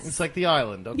 Yes. It's like the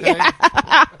island, okay?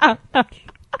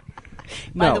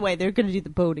 By the way, they're going to do the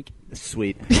boat again.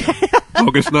 Sweet.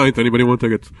 August 9th. Anybody want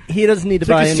tickets? He doesn't need to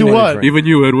buy Tickets to anyone a what? drink. Even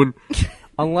you, Edwin.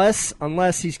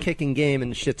 Unless he's kicking game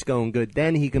and the shit's going good,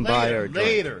 then he can buy her a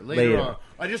drink. Later on.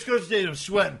 I just go to stage. I'm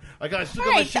sweating. I got still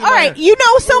got my shit in All my right, hand. you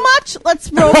know so much.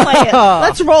 Let's role play it.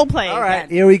 Let's role play it. All right, then.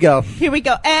 here we go. Here we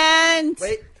go. And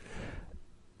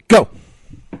Go.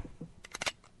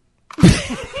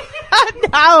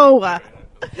 no.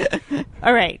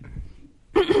 All right.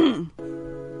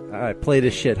 All right, play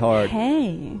this shit hard.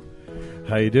 Hey,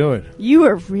 How you doing? you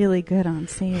were really good on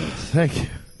stage. Thank you.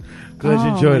 Glad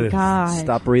you enjoyed my it. God.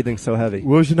 Stop breathing so heavy.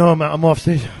 Well, you know, I'm off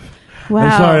stage. Wow.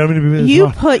 I'm sorry. I'm going to be You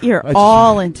put your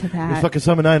all into It's that. fucking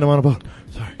summer night. I'm on a boat.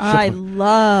 Sorry. I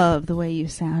love the way you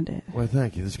sounded. Well,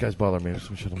 thank you. This guy's bothering me.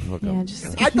 Some shit. I'm fucking Yeah, up.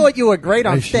 just I thought you were great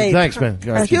on Hey, stage. thanks, man.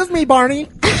 Gotcha. Excuse me, Barney.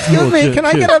 Excuse Oh, me. shit, Can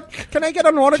I shit. get an Cheers.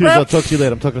 I'll autograph? talk to you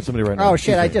later. I'm talking to somebody right now. Oh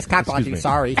shit! Excuse I me. just cockblocked Excuse you. me.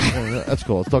 Sorry. Oh, that's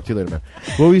cool. I'll talk to you later, man.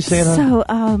 What were you saying,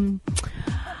 hon?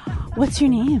 So, what's your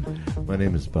name? My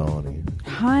name is Barney.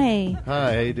 Hi.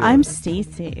 Hi, how you doing? I'm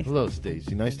Stacy. Hello,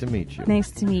 Stacy. Nice to meet you. Nice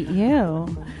to meet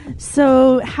you.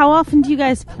 So, how often do you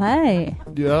guys play?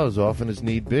 Yeah, as often as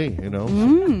need be,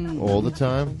 all the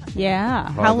time. Yeah.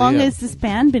 How Hardly long ever. has this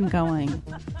band been going?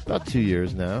 About 2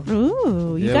 years now.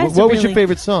 Ooh, you Yeah, guys what are was really... your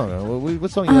favorite song?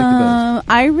 What song you like the best?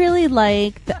 I really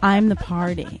like I'm the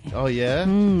Party. Oh, yeah?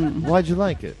 Mm. Why'd you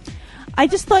like it? I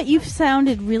just thought you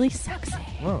sounded really sexy.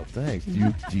 Oh, thanks.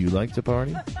 Do you like to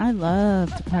party? I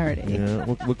love to party. Yeah.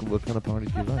 What kind of party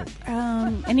do you like?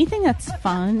 Anything that's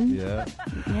fun. Yeah.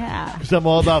 Yeah. Because I'm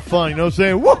all about fun. You know what I'm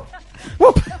saying? Whoop!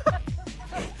 Whoop!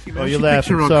 Oh, you're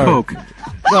laughing. Picture on Sorry. coke.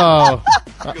 No.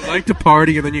 You like to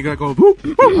party, and then you got to go. Whoop,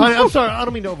 whoop. Honey, I'm sorry. I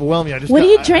don't mean to overwhelm you. What are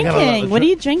you drinking? What are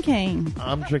you drinking?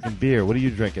 I'm drinking beer. What are you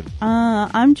drinking?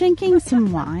 I'm drinking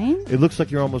some wine. It looks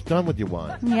like you're almost done with your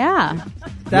wine. Yeah.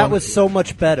 That was so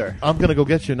much better. I'm gonna go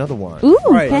get you another wine. Ooh,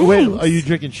 Right. thanks. Wait, are you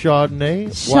drinking Chardonnay?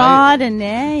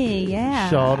 Chardonnay, yeah.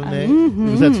 Chardonnay?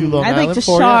 Mhm. Was that too Long I like Island to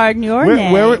for you?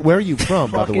 Chardonnay. Where are you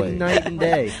from, by the way? Fucking night and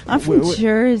day. I'm from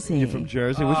Jersey. You're from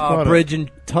Jersey? Which part of Bridge and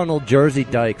Tunnel, Jersey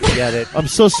Dyke. Forget it. I'm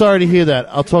so sorry to hear that.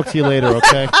 I'll talk to you later,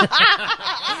 okay?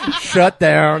 Shut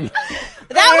down.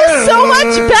 That was so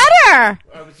much better.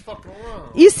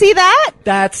 You see that?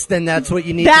 That's what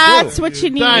you need to do. That's what you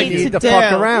need You need to to do.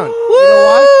 fuck around. Woo! You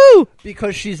know why?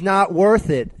 Because she's not worth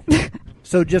it.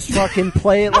 So just fucking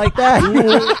play it like that.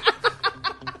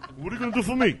 What are you going to do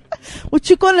for me? What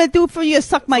you gonna do for you?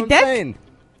 Suck my dick?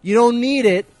 You don't need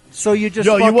it, so you just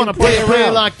Yo, you fucking want to play around.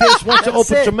 it like this? Once you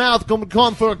That's open it. your mouth,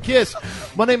 come for a kiss.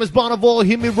 My name is Bonneville.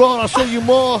 Hear me roar. I'll show you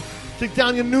more. Take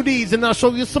down your nudies and I'll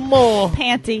show you some more.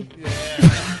 Panty.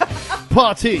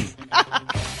 Party.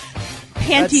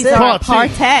 Panties That's it. are a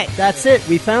Party. party. That's it.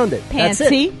 We found it. That's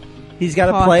Panty. it. He's got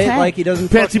to play it Party. like he doesn't.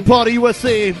 Fancy fucking- Party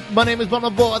USA. My name is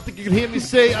Bonneville. I think you can hear me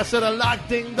say. I said I like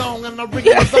ding dong and I ring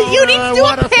it dong. You need to do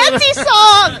a panty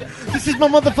song. This is my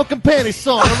motherfucking panty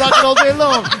song. I rock it all day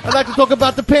long. I like to talk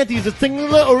about the panties. Is it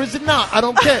singular or is it not? I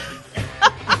don't care.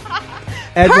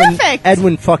 Perfect.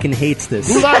 Edwin fucking hates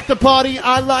this. Who like the party?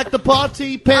 I like the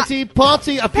party. Panty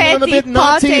party. I'm feeling a Panty bit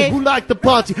naughty. party. Who like the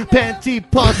party?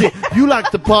 Panty party. You like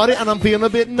the party and I'm feeling a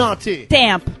bit naughty.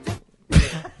 Damp.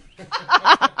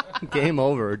 Game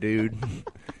over, dude.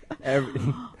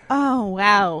 Oh,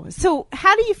 wow. So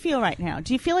how do you feel right now?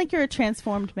 Do you feel like you're a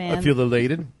transformed man? I feel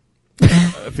elated.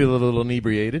 I feel a little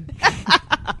inebriated.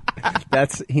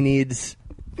 He needs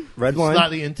red wine,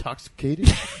 Slightly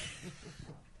intoxicated.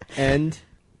 and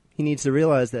he needs to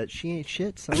realize that she ain't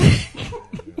shit, son.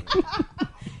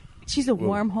 She's a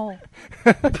wormhole.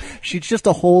 She's just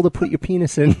a hole to put your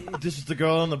penis in. This is the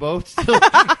girl on the boat still.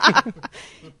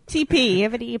 TP, you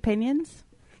have any opinions?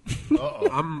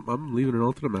 I'm leaving it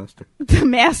all to the master. The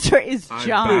master is I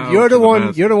John. bow Dude, you're to the one.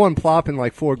 master. You're the one plopping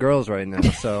like 4 girls right now.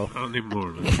 So I don't need more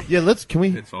of it. Yeah, can we?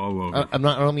 It's all over. I'm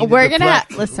not. I don't mean We're to gonna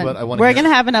deflect, listen. but I wanna We're hear gonna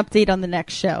it. have an update on the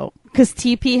next show because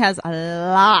TP has a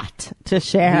lot to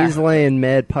share. he's laying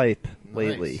mad pipe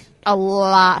lately. A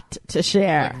lot to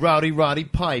share. Like Rowdy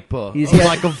Piper. He's I'm got-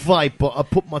 like a viper. I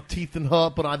put my teeth in her,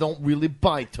 but I don't really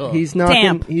bite her. He's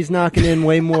knocking. He's knocking in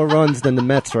way more runs than the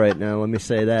Mets right now. Let me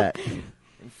say that.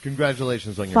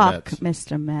 Congratulations on your Fuck, Mets.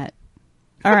 Mr. Met.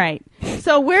 All right,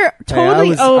 so we're Hey,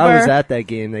 totally over. I was at that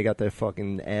game. They got their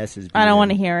fucking asses beat I don't in.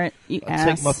 want to hear it. You I ass.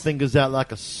 take my fingers out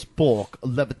like a spork, a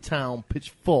Levittown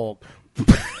pitchfork.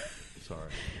 Sorry.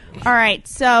 All right,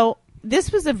 so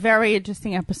this was a very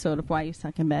interesting episode of Why You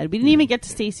Suck in Bed. We didn't even get to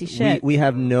Stacy shit. We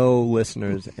have no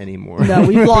listeners anymore. No,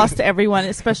 we've lost everyone,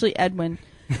 especially Edwin,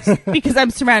 because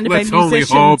I'm surrounded Let's by only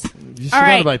musicians. hope. You're All right.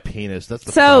 surrounded by penis. That's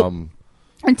the So- problem.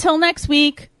 Until next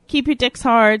week, keep your dicks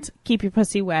hard, keep your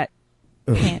pussy wet.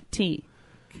 Panty.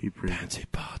 Keep reading. Fancy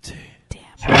party.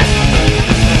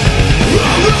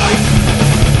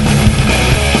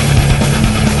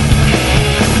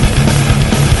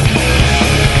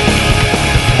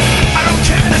 I don't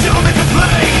care that you're making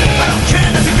play. I don't care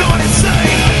that you're going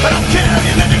insane. I don't care if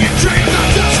you're living in dreams. I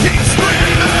just keep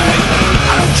screaming.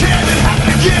 I don't care that it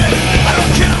happened again. I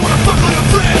don't care what I fuck on your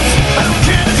friends. I don't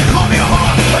care that you call me a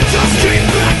whore. I just keep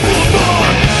back for more.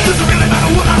 Doesn't really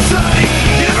matter what I say.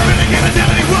 You never really give a damn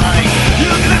anyway.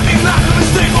 You're looking at me like a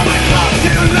mistake. Oh my God,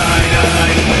 you lady.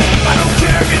 I don't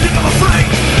care if you think I'm a freak.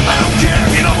 I don't care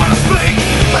if you don't want to speak.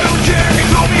 I don't care if you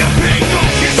call me a pig. Go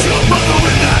kiss your mother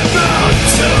with that mouth.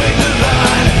 Showing the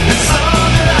line. It's all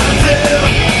that I do.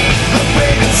 The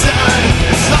pain inside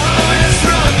is always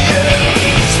from you.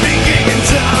 Speaking in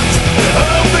tongues,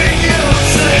 hoping you'll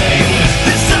see.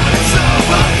 This time it's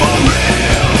over for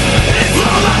real. It's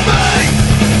all about me.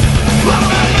 All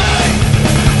about me.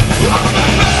 All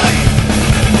about me.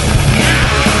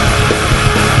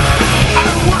 I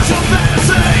don't want your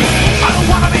fantasy. I don't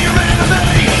want to be your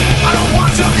enemy. I don't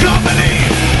want your company.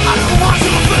 I don't want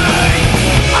your thing.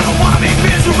 I don't want to be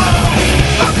miserable.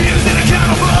 Abused and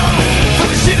accountable for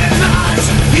the shit and lies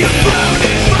you